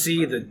guys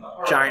see the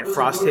giant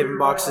Frosthaven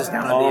boxes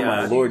down at the... Oh,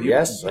 my Lord.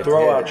 Yes, I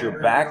throw did. out your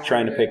back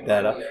trying to pick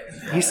that up.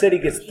 He said he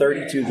gets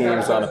 32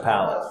 games on a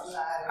pallet.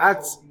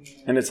 That's...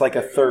 And it's like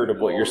a third of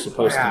what you're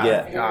supposed to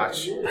get.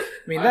 Gosh. I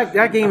mean,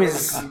 that game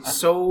is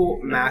so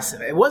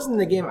massive. It wasn't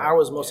the game I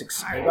was most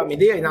excited about. I mean,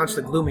 they announced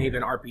the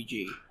Gloomhaven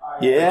RPG.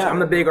 Yeah. I'm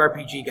the big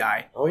RPG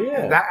guy. Oh,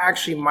 yeah. That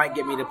actually might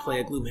get me to play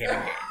a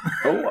Gloomhaven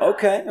game. Oh,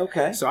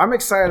 okay. So I'm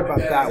excited about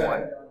that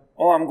one.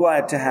 Oh, I'm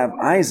glad to have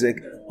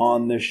Isaac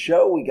on the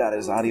show. We got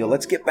his audio.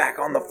 Let's get back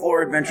on the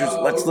floor adventures.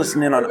 Let's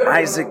listen in on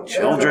Isaac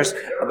Childress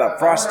about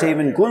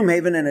Frosthaven,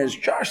 Gloomhaven, and as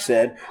Josh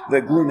said,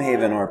 the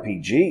Gloomhaven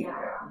RPG.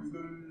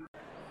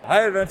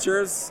 Hi,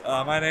 adventurers.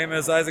 My name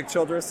is Isaac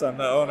Childress. I'm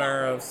the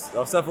owner of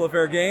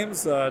Cephalofair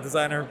Games,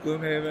 designer of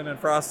Gloomhaven and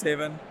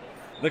Frosthaven.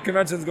 The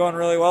convention's going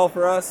really well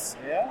for us.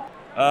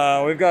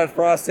 Yeah? We've got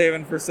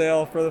Frosthaven for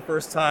sale for the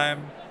first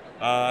time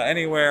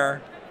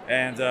anywhere,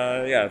 and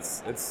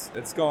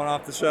it's going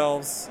off the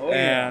shelves.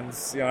 And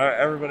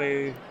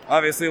everybody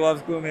obviously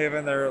loves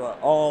Gloomhaven. They're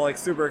all like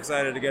super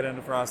excited to get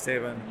into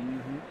Frosthaven.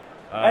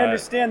 I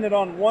understand that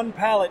on one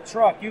pallet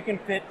truck you can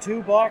fit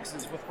 2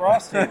 boxes with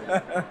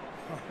Frosthaven.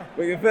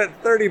 We can fit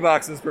 30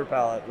 boxes per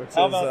pallet, which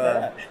How about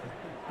that?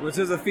 which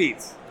is a feat.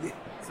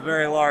 It's a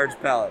very large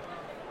pallet.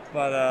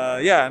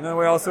 But yeah, and then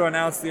we also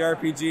announced the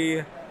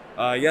RPG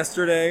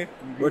yesterday,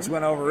 which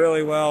went over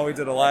really well. We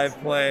did a live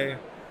play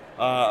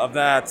of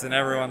that, and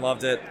everyone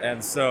loved it.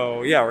 And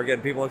so, yeah, we're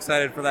getting people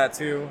excited for that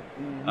too.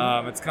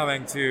 It's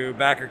coming to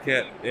Backer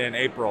Kit in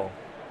April,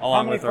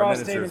 along with our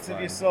Frost miniatures. Havens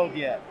have you sold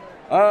yet?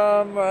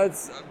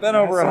 It's been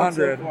over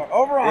 100.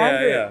 Over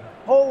 100? Yeah.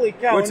 Holy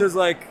cow. Which is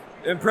like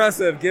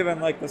impressive given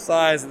like the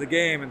size of the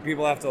game, and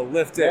people have to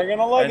lift it They're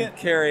gonna lug and it.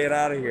 carry it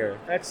out of here.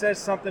 That says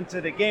something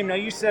to the game. Now,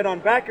 you said on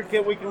Backer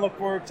Kit we can look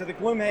forward to the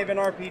Gloomhaven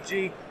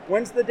RPG.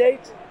 When's the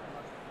date?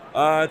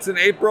 It's in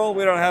April.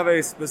 We don't have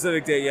a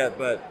specific date yet,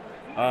 but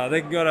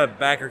they can go to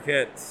Backer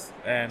Kit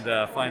and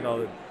find all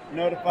the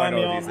Notify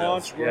me on details.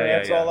 launch where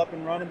that's all up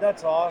and running.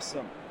 That's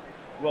awesome.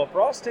 Will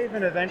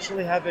Frosthaven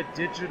eventually have a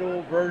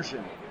digital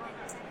version?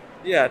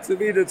 Yeah, to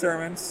be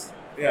determined.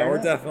 Yeah, we're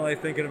Yeah. definitely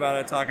thinking about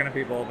it, talking to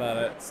people about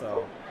it.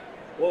 So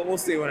we'll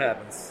see what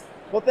happens.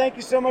 Well, thank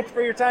you so much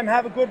for your time.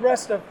 Have a good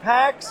rest of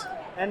PAX,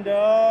 and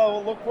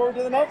we'll look forward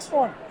to the next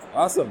one.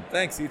 Awesome.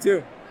 Thanks. You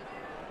too.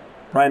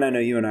 Ryan, I know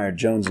you and I are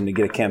jonesing to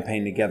get a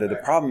campaign together. The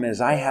problem is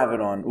I have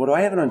it on, what do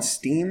I have it on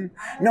Steam?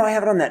 No, I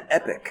have it on that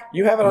Epic.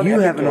 You have it on You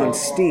Epic have it on Games.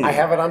 Steam. I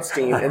have it on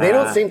Steam, and they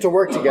don't seem to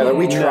work together.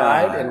 We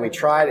tried, and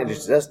it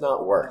just does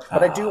not work.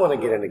 But I do want to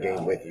get in a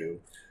game with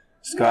you.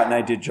 Scott and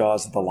I did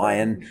Jaws of the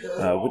Lion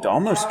with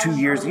almost 2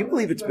 years. You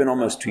believe it's been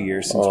almost 2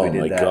 years since we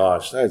did that? Oh my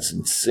gosh, that's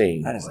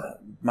insane. That is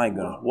my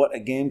goodness, what a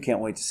game. Can't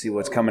wait to see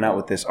what's coming out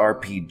with this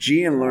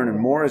RPG and learning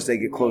more as they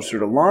get closer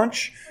to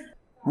launch.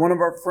 One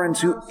of our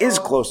friends who is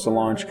close to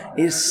launch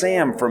is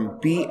Sam from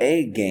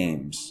BA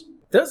Games.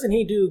 Doesn't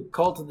he do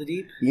Call to the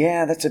Deep?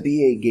 Yeah, that's a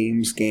BA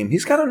Games game.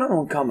 He's got another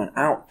one coming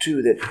out,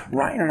 too, that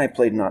Ryan and I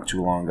played not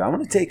too long ago. I'm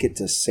going to take it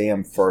to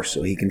Sam first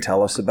so he can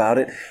tell us about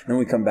it. Then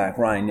we come back.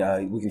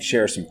 Ryan, we can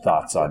share some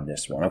thoughts on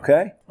this one,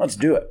 okay? Let's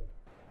do it.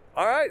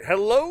 All right.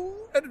 Hello,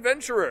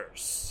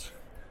 adventurers.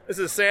 This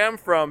is Sam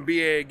from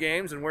BA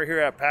Games, and we're here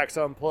at PAX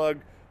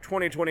Unplugged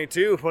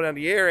 2022, put on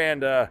the air,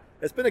 and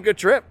it's been a good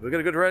trip. We've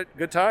got a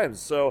good times.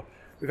 So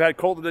we've had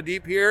Cold to the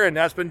Deep here, and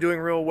that's been doing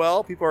real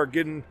well. People are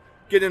getting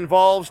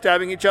involved,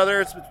 stabbing each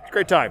other. It's a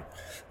great time.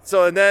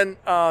 So, and then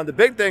the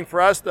big thing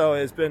for us, though,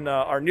 has been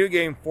our new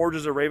game,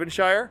 Forges of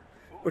Ravenshire,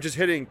 which is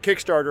hitting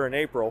Kickstarter in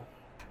April.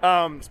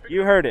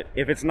 You heard it.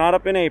 If it's not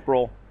up in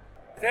April,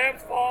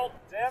 Sam's fault.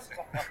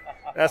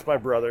 That's my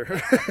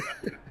brother.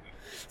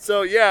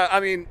 So, yeah, I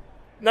mean,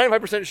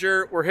 95%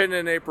 sure we're hitting it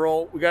in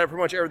April. We got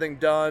pretty much everything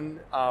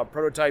done,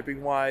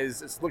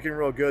 prototyping-wise. It's looking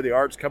real good. The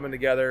art's coming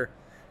together.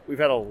 We've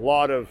had a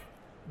lot of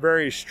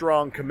very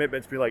strong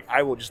commitments. Be like,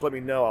 I will just let me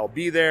know. I'll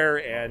be there,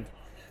 and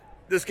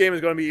this game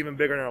is going to be even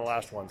bigger than our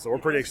last one. So we're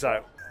pretty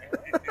excited.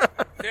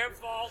 Sam's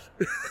fault.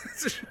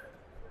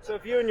 So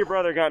if you and your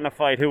brother got in a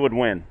fight, who would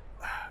win?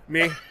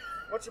 Me.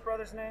 What's your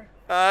brother's name?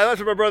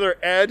 That's my brother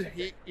Ed.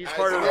 He's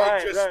part of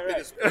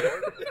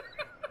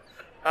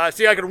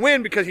see, I could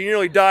win because he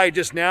nearly died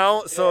just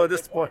now. So at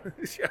this point,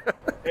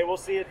 Hey, we'll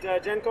see you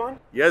at Gen Con?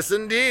 Yes,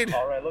 indeed.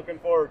 All right, looking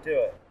forward to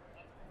it.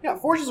 Yeah,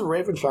 Forges of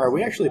Ravenshire,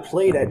 we actually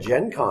played at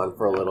Gen Con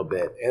for a little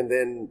bit, and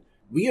then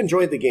we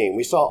enjoyed the game.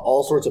 We saw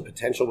all sorts of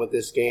potential with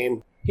this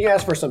game. He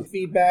asked for some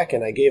feedback,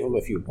 and I gave him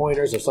a few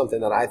pointers of something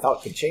that I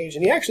thought could change,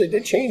 and he actually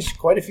did change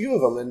quite a few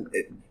of them,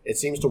 and it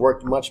seems to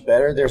work much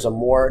better. There's a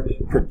more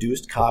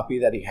produced copy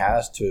that he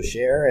has to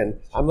share, and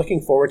I'm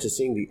looking forward to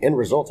seeing the end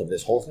result of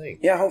this whole thing.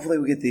 Yeah, hopefully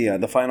we get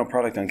the final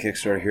product on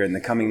Kickstarter here in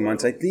the coming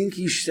months. I think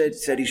he said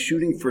he's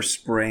shooting for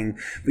spring,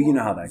 but you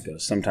know how that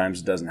goes. Sometimes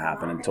it doesn't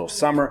happen until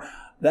summer.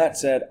 That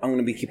said, I'm going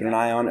to be keeping an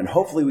eye on, and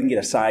hopefully we can get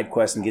a side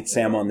quest and get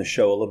Sam on the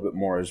show a little bit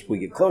more as we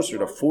get closer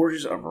to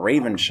Forges of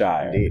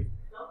Ravenshire. Indeed.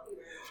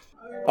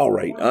 All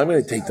right, I'm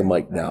going to take the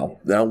mic now.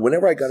 Now,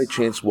 whenever I got a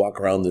chance to walk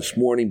around this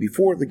morning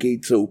before the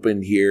gates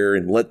opened here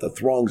and let the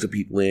throngs of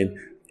people in,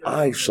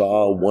 I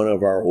saw one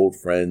of our old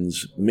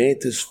friends,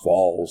 Mantis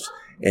Falls,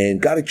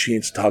 and got a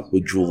chance to talk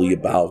with Julie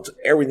about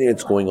everything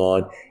that's going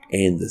on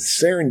and the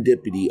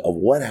serendipity of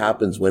what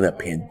happens when a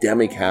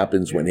pandemic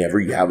happens whenever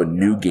you have a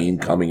new game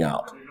coming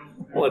out.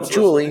 Well,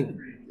 Julie,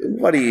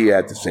 what do you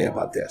have to say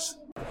about this?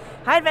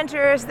 Hi,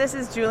 adventurers. This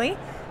is Julie.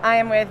 I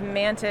am with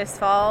Mantis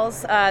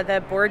Falls,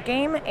 the board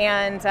game,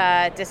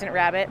 and Distant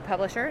Rabbit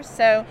publishers.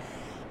 So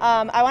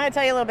I want to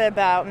tell you a little bit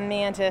about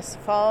Mantis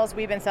Falls.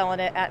 We've been selling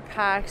it at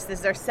PAX.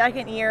 This is our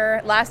second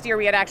year. Last year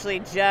we had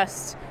actually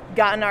just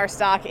gotten our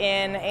stock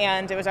in,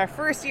 and it was our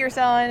first year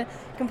selling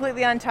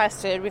completely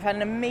untested. We've had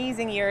an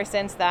amazing year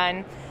since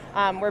then.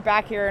 We're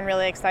back here and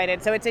really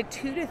excited. So it's a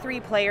 2 to 3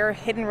 player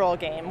hidden role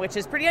game, which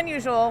is pretty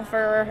unusual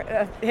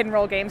for hidden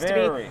role games to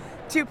be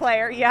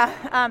 2-player.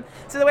 Yeah.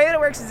 So the way that it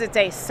works is it's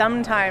a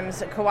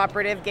sometimes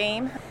cooperative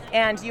game,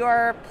 and you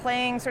are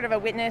playing sort of a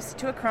witness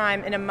to a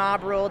crime in a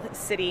mob-ruled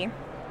city.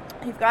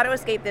 You've got to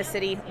escape this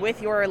city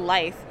with your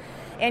life,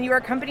 and you are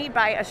accompanied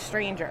by a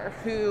stranger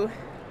who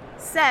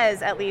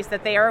says, at least,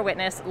 that they are a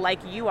witness like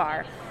you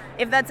are.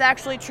 If that's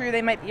actually true,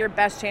 they might be your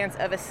best chance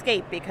of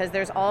escape because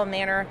there's all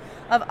manner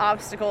of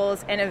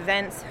obstacles and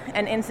events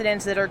and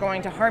incidents that are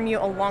going to harm you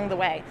along the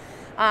way.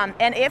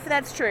 And if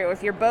that's true,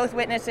 if you're both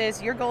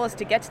witnesses, your goal is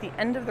to get to the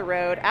end of the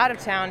road, out of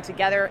town,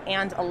 together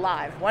and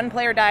alive. One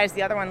player dies,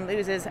 the other one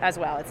loses as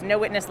well. It's no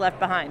witness left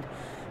behind.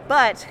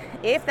 But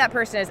if that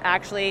person is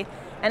actually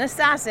an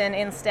assassin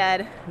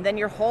instead, then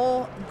your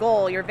whole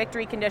goal, your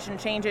victory condition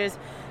changes.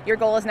 Your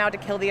goal is now to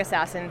kill the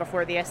assassin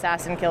before the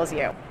assassin kills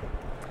you.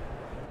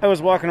 I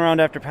was walking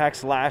around after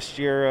PAX last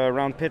year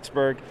around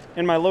Pittsburgh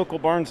in my local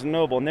Barnes &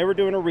 Noble, and they were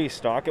doing a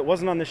restock. It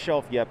wasn't on the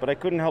shelf yet, but I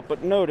couldn't help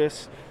but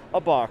notice a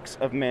box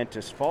of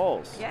Mantis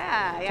Falls.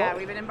 Yeah,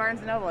 we've been in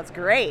Barnes & Noble. It's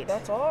great.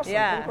 That's awesome.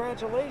 Yeah.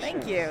 Congratulations.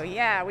 Thank you.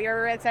 Yeah, we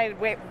were excited.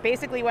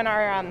 Basically, when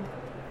our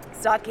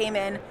stock came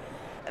in,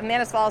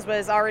 Mantis Falls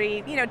was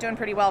already, doing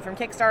pretty well from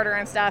Kickstarter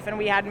and stuff, and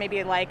we had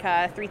maybe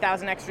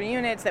 3,000 extra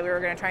units that we were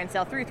going to try and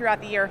sell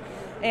throughout the year.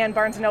 And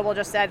Barnes & Noble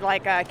just said,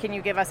 can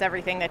you give us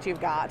everything that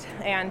you've got?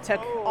 And took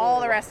all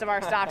the rest of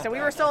our stock. So we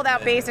were sold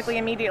out basically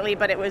immediately,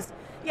 but it was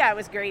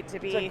great to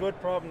be. It's a good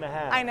problem to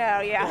have. I know,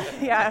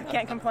 yeah,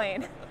 can't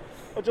complain.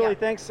 Well, Julie,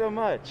 thanks so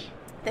much.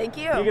 Thank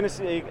you. You're going to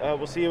see,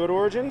 we'll see you at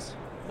Origins?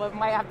 Well, we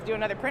might have to do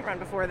another print run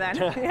before then.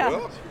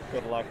 Yeah.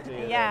 Good luck to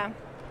you. Yeah. Then.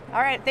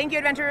 All right, thank you,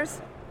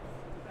 adventurers.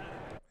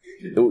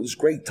 It was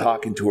great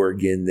talking to her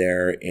again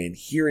there and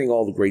hearing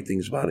all the great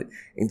things about it.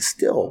 And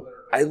still,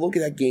 I look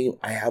at that game,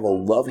 I have a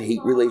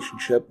love-hate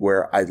relationship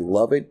where I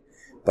love it,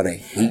 but I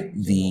hate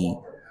the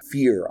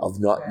fear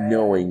of not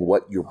knowing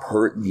what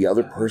the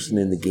other person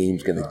in the game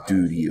is going to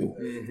do to you.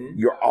 Mm-hmm.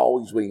 You're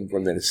always waiting for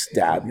them to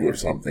stab you or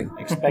something.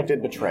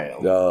 Expected betrayal.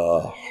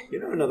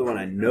 Another one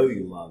I know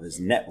you love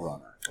is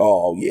Netrunner.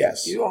 Oh,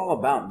 yes. You're all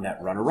about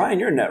Netrunner. Ryan,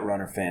 you're a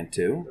Netrunner fan,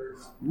 too.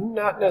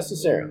 Not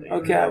necessarily.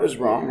 Okay, I was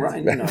wrong.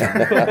 Ryan,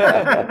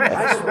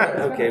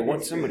 okay,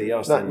 want somebody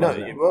else than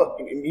you. Well,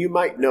 you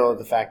might know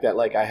the fact that,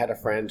 I had a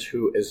friend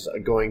who is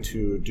going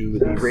to do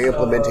the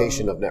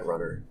re-implementation of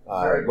Netrunner,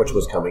 which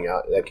was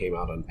that came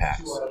out on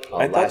PAX.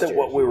 I thought that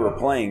what we were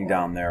playing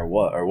down there,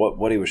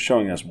 what he was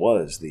showing us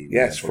was the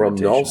from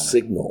Null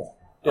Signal.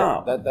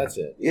 Yeah, that's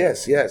it.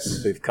 Yes.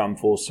 We've come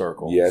full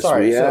circle. Yes,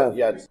 we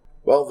have.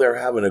 Well, they're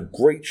having a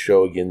great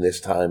show again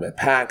this time at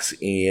PAX,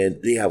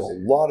 and they have a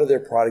lot of their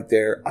product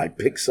there. I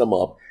picked some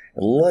up,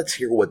 and let's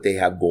hear what they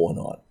have going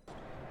on.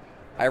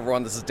 Hi,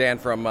 everyone. This is Dan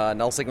from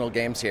Null Signal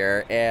Games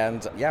here,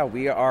 and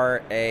we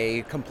are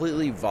a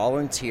completely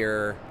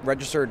volunteer,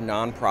 registered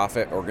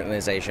nonprofit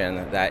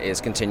organization that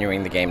is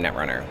continuing the game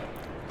Netrunner.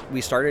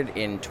 We started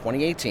in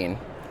 2018,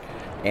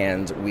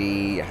 and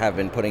we have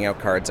been putting out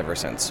cards ever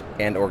since,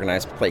 and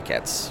organized play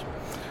kits.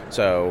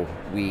 So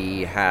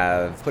we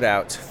have put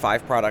out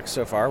 5 products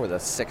so far, with a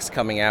 6th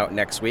coming out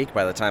next week.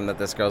 By the time that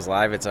this goes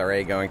live, it's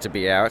already going to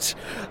be out.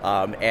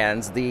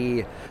 And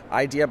the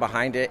idea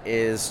behind it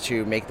is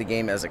to make the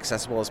game as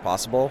accessible as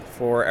possible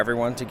for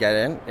everyone to get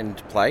in and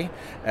to play,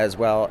 as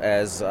well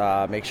as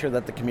make sure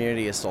that the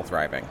community is still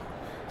thriving.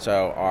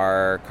 So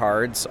our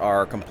cards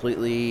are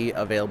completely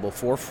available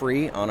for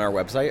free on our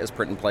website as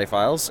print and play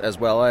files, as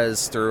well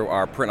as through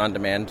our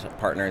print-on-demand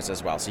partners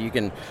as well. So you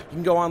can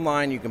go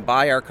online, you can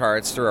buy our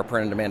cards through our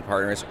print-on-demand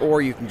partners, or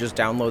you can just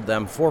download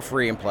them for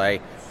free and play,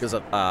 because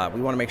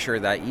we want to make sure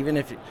that even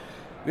if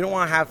we don't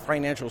want to have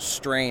financial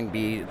strain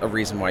be a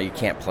reason why you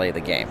can't play the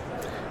game.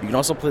 You can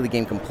also play the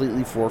game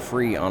completely for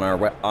free on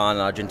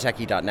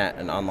Jinteki.net,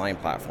 an online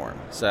platform.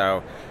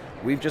 So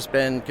we've just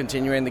been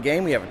continuing the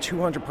game. We have a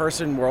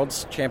 200-person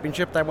World's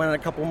Championship that went a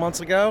couple months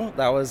ago.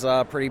 That was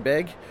pretty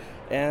big.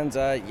 And,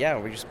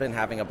 we've just been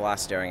having a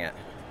blast doing it.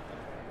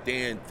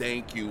 Dan,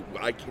 thank you.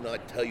 I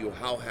cannot tell you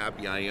how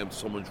happy I am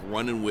someone's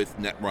running with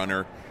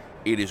Netrunner.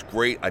 It is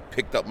great. I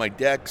picked up my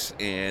decks,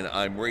 and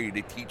I'm ready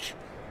to teach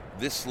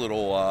this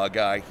little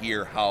guy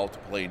here how to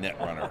play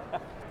Netrunner.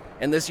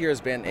 And this year has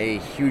been a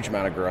huge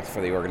amount of growth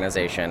for the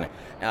organization.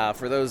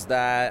 For those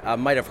that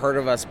might have heard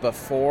of us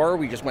before,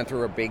 we just went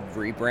through a big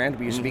rebrand.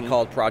 We used to be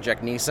called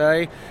Project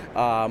Nisei.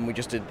 We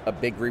just did a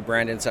big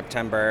rebrand in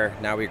September.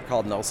 Now we're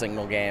called Null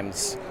Signal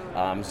Games.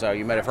 So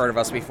you might have heard of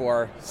us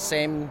before.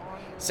 Same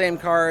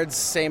cards,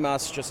 same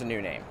us, just a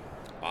new name.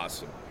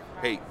 Awesome.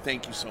 Hey,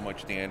 thank you so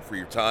much, Dan, for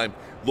your time.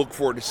 Look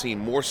forward to seeing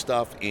more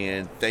stuff,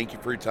 and thank you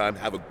for your time.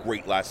 Have a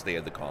great last day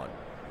of the con.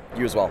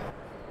 You as well.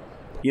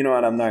 You know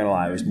what, I'm not going to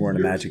lie, I was more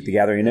into Magic the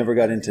Gathering. I never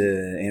got into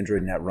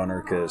Android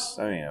Netrunner because,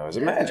 I was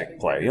a Magic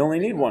player. You only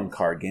need one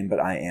card game, but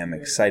I am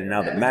excited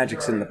now that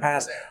Magic's in the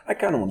past. I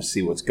kind of want to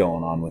see what's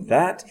going on with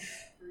that.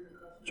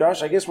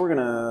 Josh, I guess we're going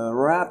to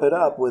wrap it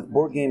up with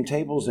Board Game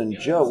Tables and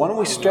Joe. Why don't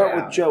we start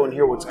with Joe and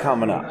hear what's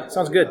coming up?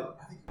 Sounds good.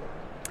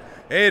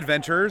 Hey,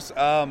 adventurers.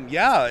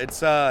 It's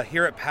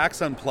here at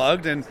PAX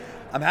Unplugged, and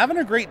I'm having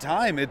a great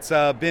time. It's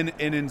been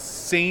an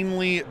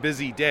insanely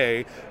busy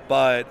day,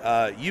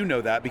 but you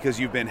know that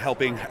because you've been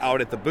helping out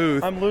at the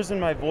booth. I'm losing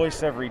my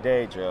voice every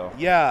day, Joe.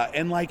 Yeah,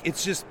 and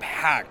it's just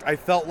packed. I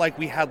felt like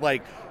we had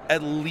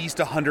at least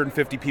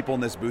 150 people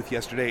in this booth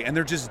yesterday, and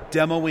they're just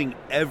demoing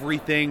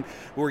everything.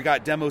 We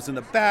got demos in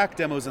the back,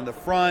 demos in the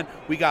front.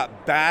 We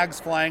got bags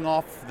flying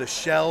off the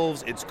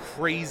shelves. It's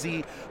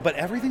crazy, but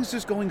everything's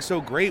just going so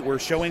great. We're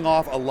showing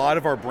off a lot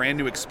of our brand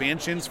new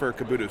expansions for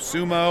Kabuto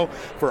Sumo,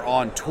 for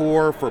On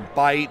Tour, for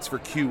Bites, for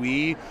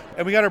QE,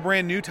 and we got our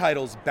brand new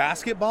titles,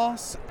 Basket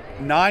Boss,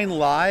 9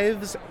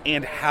 Lives,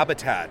 and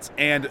Habitats,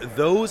 and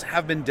those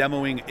have been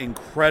demoing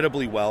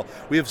incredibly well.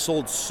 We have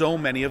sold so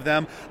many of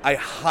them. I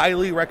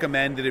highly recommend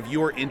that if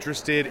you are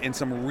interested in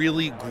some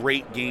really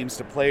great games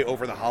to play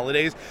over the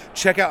holidays,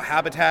 check out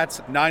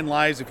Habitats, 9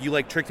 Lives if you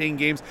like trick-taking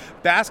games.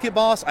 Basket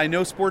Boss, I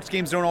know sports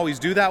games don't always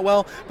do that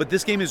well, but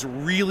this game is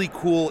really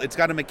cool. It's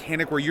got a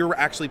mechanic where you're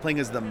actually playing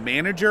as the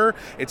manager.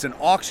 It's an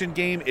auction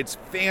game. It's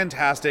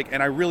fantastic,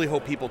 and I really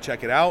hope people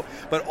check it out.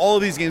 But all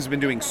of these games have been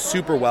doing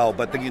super well,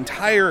 but the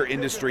entire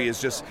industry is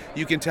just,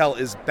 you can tell,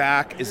 is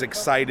back, is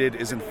excited,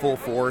 is in full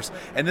force,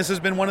 and this has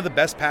been one of the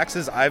best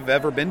PAXs I've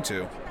ever been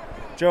to.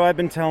 Joe, I've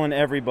been telling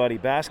everybody,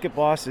 Basket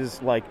Boss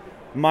is like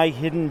my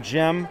hidden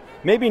gem,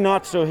 maybe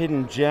not so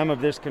hidden gem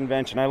of this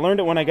convention. I learned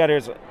it when I got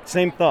here.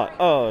 Same thought.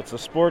 Oh, it's a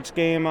sports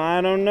game.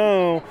 I don't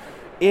know.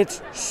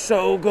 It's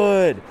so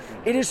good.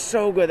 It is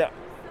so good.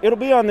 It'll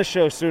be on the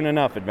show soon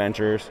enough,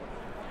 adventurers.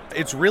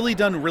 It's really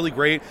done really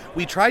great.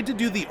 We tried to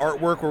do the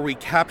artwork where we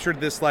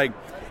captured this like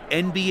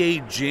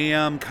NBA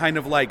Jam kind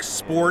of like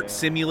sport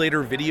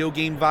simulator video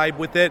game vibe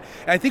with it.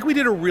 And I think we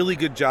did a really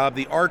good job.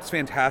 The art's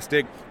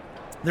fantastic.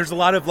 There's a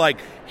lot of like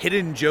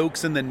hidden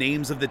jokes in the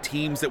names of the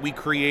teams that we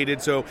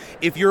created. So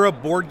if you're a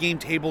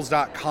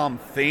BoardGameTables.com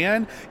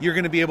fan, you're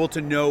going to be able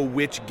to know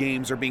which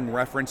games are being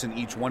referenced in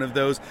each one of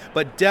those.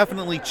 But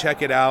definitely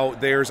check it out.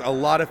 There's a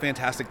lot of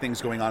fantastic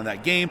things going on in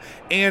that game.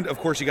 And of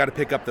course, you got to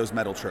pick up those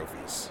medal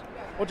trophies.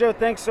 Well, Joe,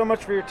 thanks so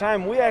much for your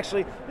time. This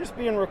is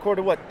being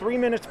recorded, 3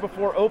 minutes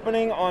before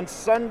opening on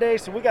Sunday,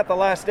 so we got the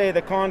last day of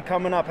the con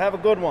coming up. Have a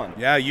good one.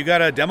 Yeah, you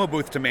got a demo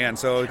booth to man,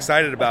 so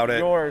excited about it.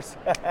 Yours.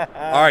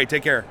 All right,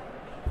 take care.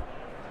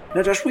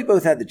 Now, Josh, we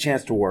both had the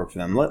chance to work for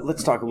them.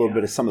 Let's talk a little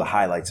bit of some of the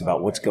highlights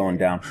about what's going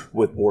down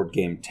with Board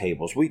Game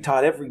Tables. We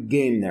taught every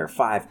game there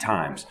 5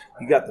 times.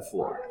 You got the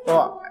floor.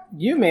 Well,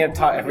 you may have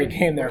taught every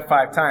game there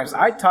 5 times.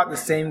 I taught the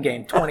same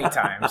game 20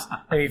 times,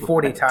 maybe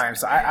 40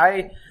 times.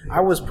 I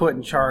was put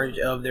in charge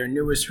of their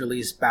newest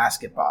release,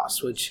 Basket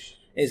Boss, which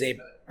is a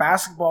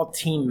basketball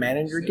team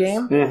manager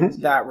game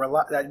that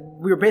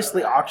we were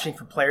basically auctioning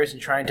for players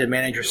and trying to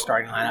manage your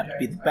starting lineup to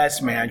be the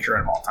best manager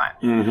of all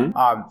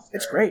time.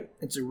 It's great.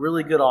 It's a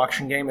really good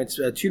auction game. It's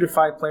 2 to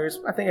 5 players.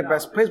 I think it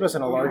plays best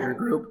in a larger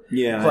group.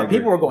 Yeah, but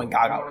people were going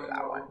gaga with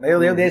that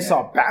one. They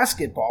saw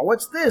basketball.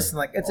 What's this? And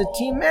like, it's a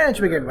team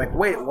management game. Like,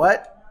 wait,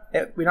 what?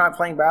 We're not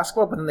playing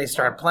basketball, but then they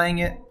started playing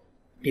it.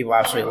 People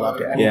absolutely loved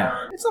it. I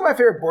mean, it's not my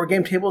favorite Board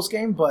Game Tables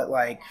game, but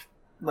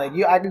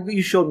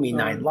you showed me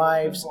 9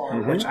 Lives,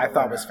 which I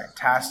thought was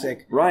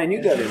fantastic. Ryan,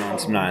 you got in on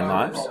some 9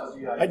 Lives.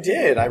 I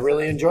did. I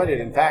really enjoyed it.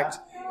 In fact,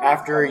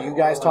 after you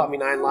guys taught me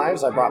 9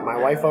 Lives, I brought my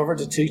wife over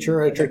to teach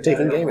her a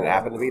trick-taking game. It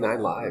happened to be 9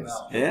 Lives.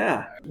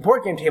 Yeah.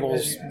 Board Game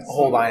Tables'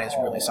 whole line is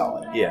really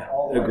solid. Yeah,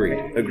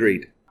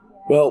 agreed.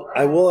 Well,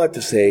 I will have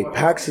to say,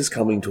 PAX is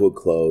coming to a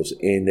close,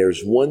 and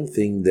there's one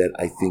thing that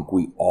I think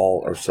we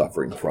all are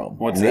suffering from.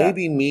 What's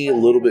Maybe me a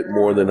little bit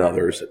more than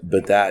others,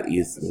 but that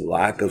is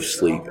lack of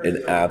sleep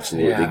and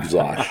absolute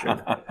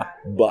exhaustion.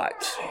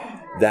 But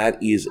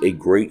that is a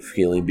great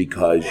feeling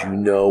because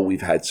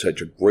we've had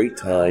such a great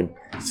time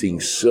seeing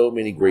so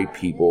many great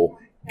people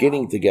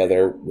getting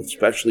together,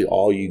 especially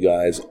all you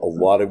guys, a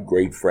lot of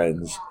great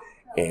friends,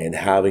 and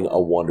having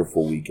a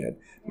wonderful weekend.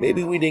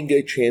 Maybe we didn't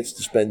get a chance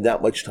to spend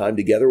that much time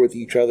together with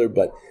each other,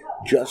 but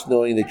just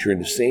knowing that you're in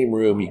the same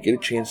room, you get a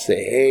chance to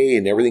say hey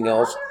and everything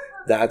else,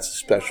 that's a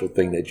special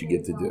thing that you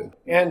get to do.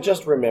 And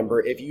just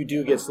remember, if you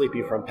do get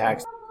sleepy from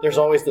PAX, there's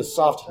always the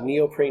soft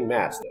neoprene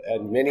mats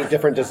and many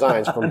different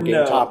designs from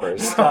Game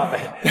Toppers. Stop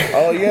it.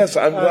 Oh, yes,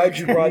 I'm glad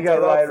you brought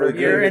that up.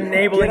 You're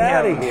enabling Get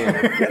out of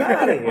here. Get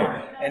out of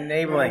here.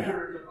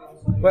 Enabling.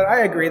 But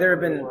I agree, there have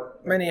been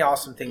many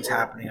awesome things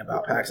happening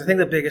about PAX. I think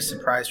the biggest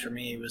surprise for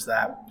me was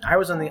that I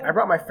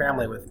brought my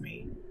family with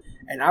me,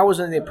 and I was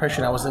under the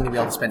impression I wasn't going to be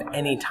able to spend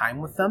any time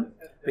with them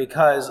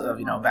because of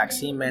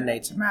vaccine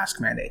mandates and mask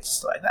mandates and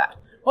stuff like that.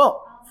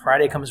 Well,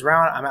 Friday comes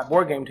around, I'm at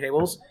Board Game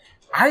Tables,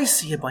 I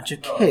see a bunch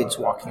of kids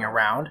walking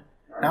around,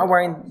 not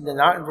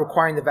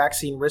requiring the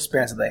vaccine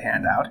wristbands that they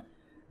hand out.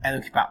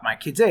 And about my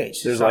kid's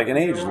age. There's like an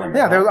age limit.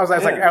 Yeah, I was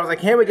like,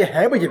 hey,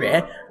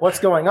 man, what's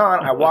going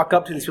on? I walk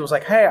up to these people,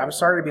 like, hey, I'm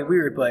sorry to be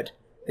weird, but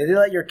did they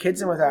let your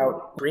kids in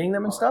without screening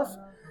them and stuff?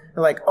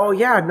 They're like, oh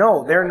yeah,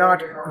 no, they're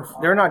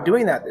not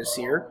doing that this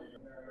year.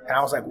 And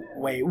I was like,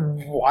 wait,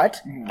 what?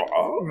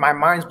 My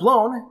mind's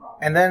blown.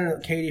 And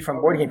then Katie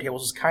from Board Game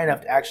Tables was kind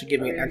enough to actually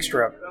give me an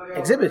extra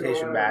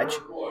exhibitation badge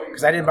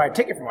because I didn't buy a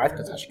ticket for my wife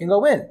because she can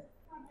go in.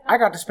 I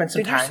got to spend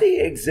some time. Did you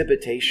say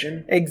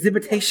exhibitation?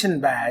 Exhibitation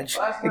badge.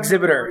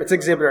 Exhibitor. It's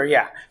exhibitor,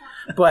 yeah.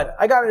 But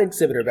I got an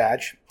exhibitor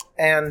badge,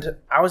 and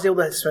I was able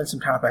to spend some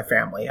time with my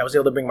family. I was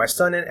able to bring my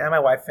son in and my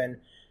wife in,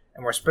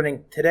 and we're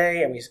spending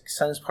today and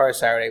Sun's part of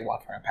Saturday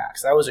walking around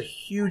PAX. That was a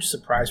huge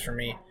surprise for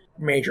me,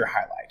 major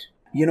highlight.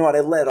 You know what? I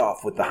led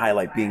off with the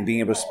highlight being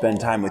able to spend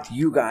time with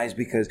you guys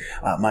because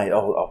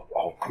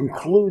I'll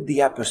conclude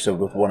the episode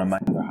with one of my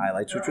other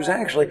highlights, which was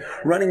actually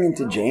running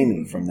into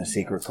Jamie from the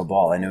Secret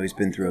Cabal. I know he's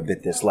been through a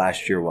bit this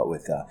last year,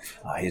 with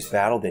his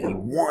battle that he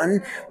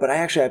won, but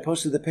I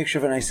posted the picture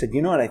of it and I said,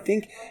 you know what? I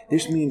think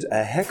this means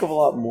a heck of a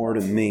lot more to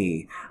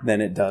me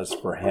than it does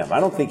for him. I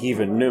don't think he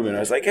even knew me. And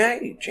I was like,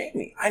 hey,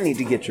 Jamie, I need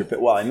to get your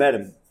picture. Well, I met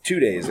him 2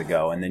 days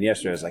ago, and then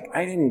yesterday I was like,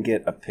 I didn't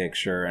get a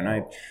picture, and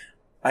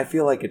I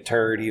feel like a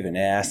turd even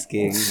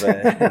asking,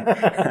 but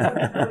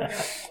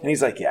and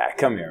he's like, yeah,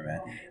 come here, man.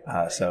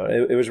 So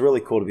it was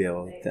really cool to be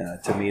able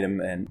to meet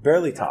him and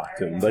barely talk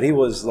to him, but he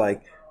was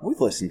like,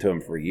 we've listened to him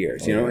for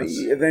years. You know,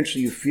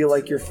 eventually you feel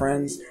like you're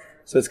friends.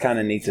 So it's kind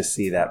of neat to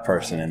see that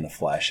person in the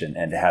flesh and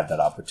to have that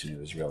opportunity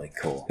was really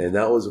cool. And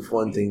that was a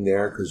fun thing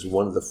there because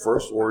one of the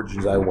first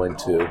origins I went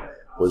to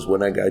was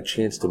when I got a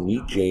chance to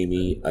meet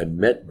Jamie. I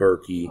met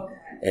Berkey.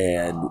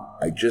 And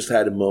I just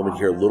had a moment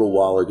here a little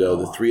while ago,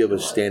 the three of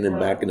us standing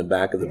back in the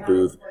back of the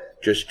booth,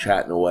 just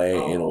chatting away,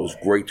 and it was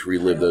great to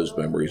relive those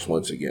memories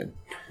once again.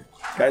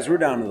 Guys, we're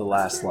down to the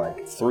last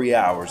 3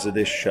 hours of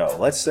this show.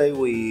 Let's say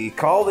we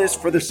call this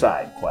for the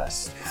side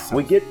quest.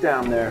 We get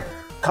down there,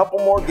 a couple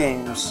more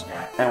games,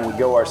 and we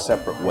go our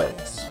separate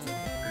ways.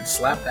 And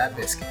slap that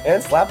biscuit.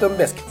 And slap them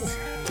biscuits.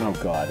 Oh,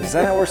 God. Is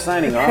that how we're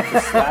signing off?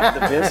 To slap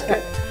the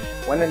biscuit?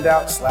 When in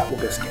doubt, slap the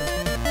biscuit.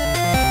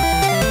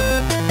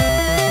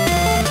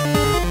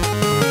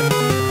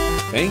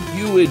 Thank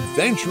you,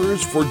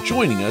 adventurers, for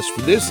joining us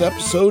for this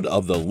episode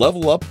of the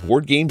Level Up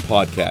Board Game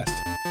Podcast.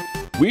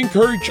 We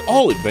encourage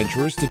all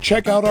adventurers to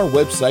check out our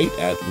website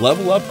at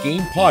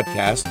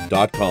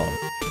levelupgamepodcast.com.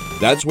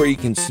 That's where you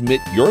can submit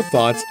your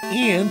thoughts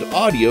and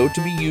audio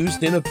to be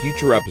used in a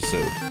future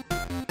episode.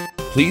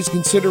 Please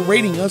consider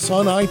rating us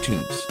on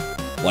iTunes,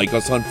 like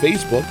us on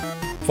Facebook,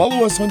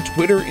 follow us on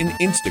Twitter and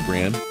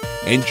Instagram,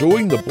 and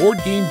join the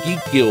Board Game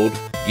Geek Guild,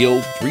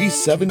 Guild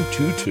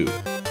 3722.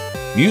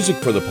 Music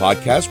for the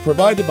podcast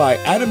provided by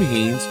Adam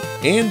Haynes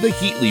and the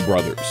Heatley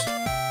Brothers.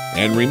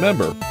 And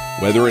remember,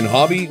 whether in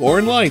hobby or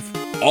in life,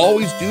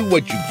 always do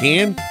what you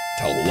can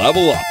to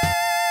level up.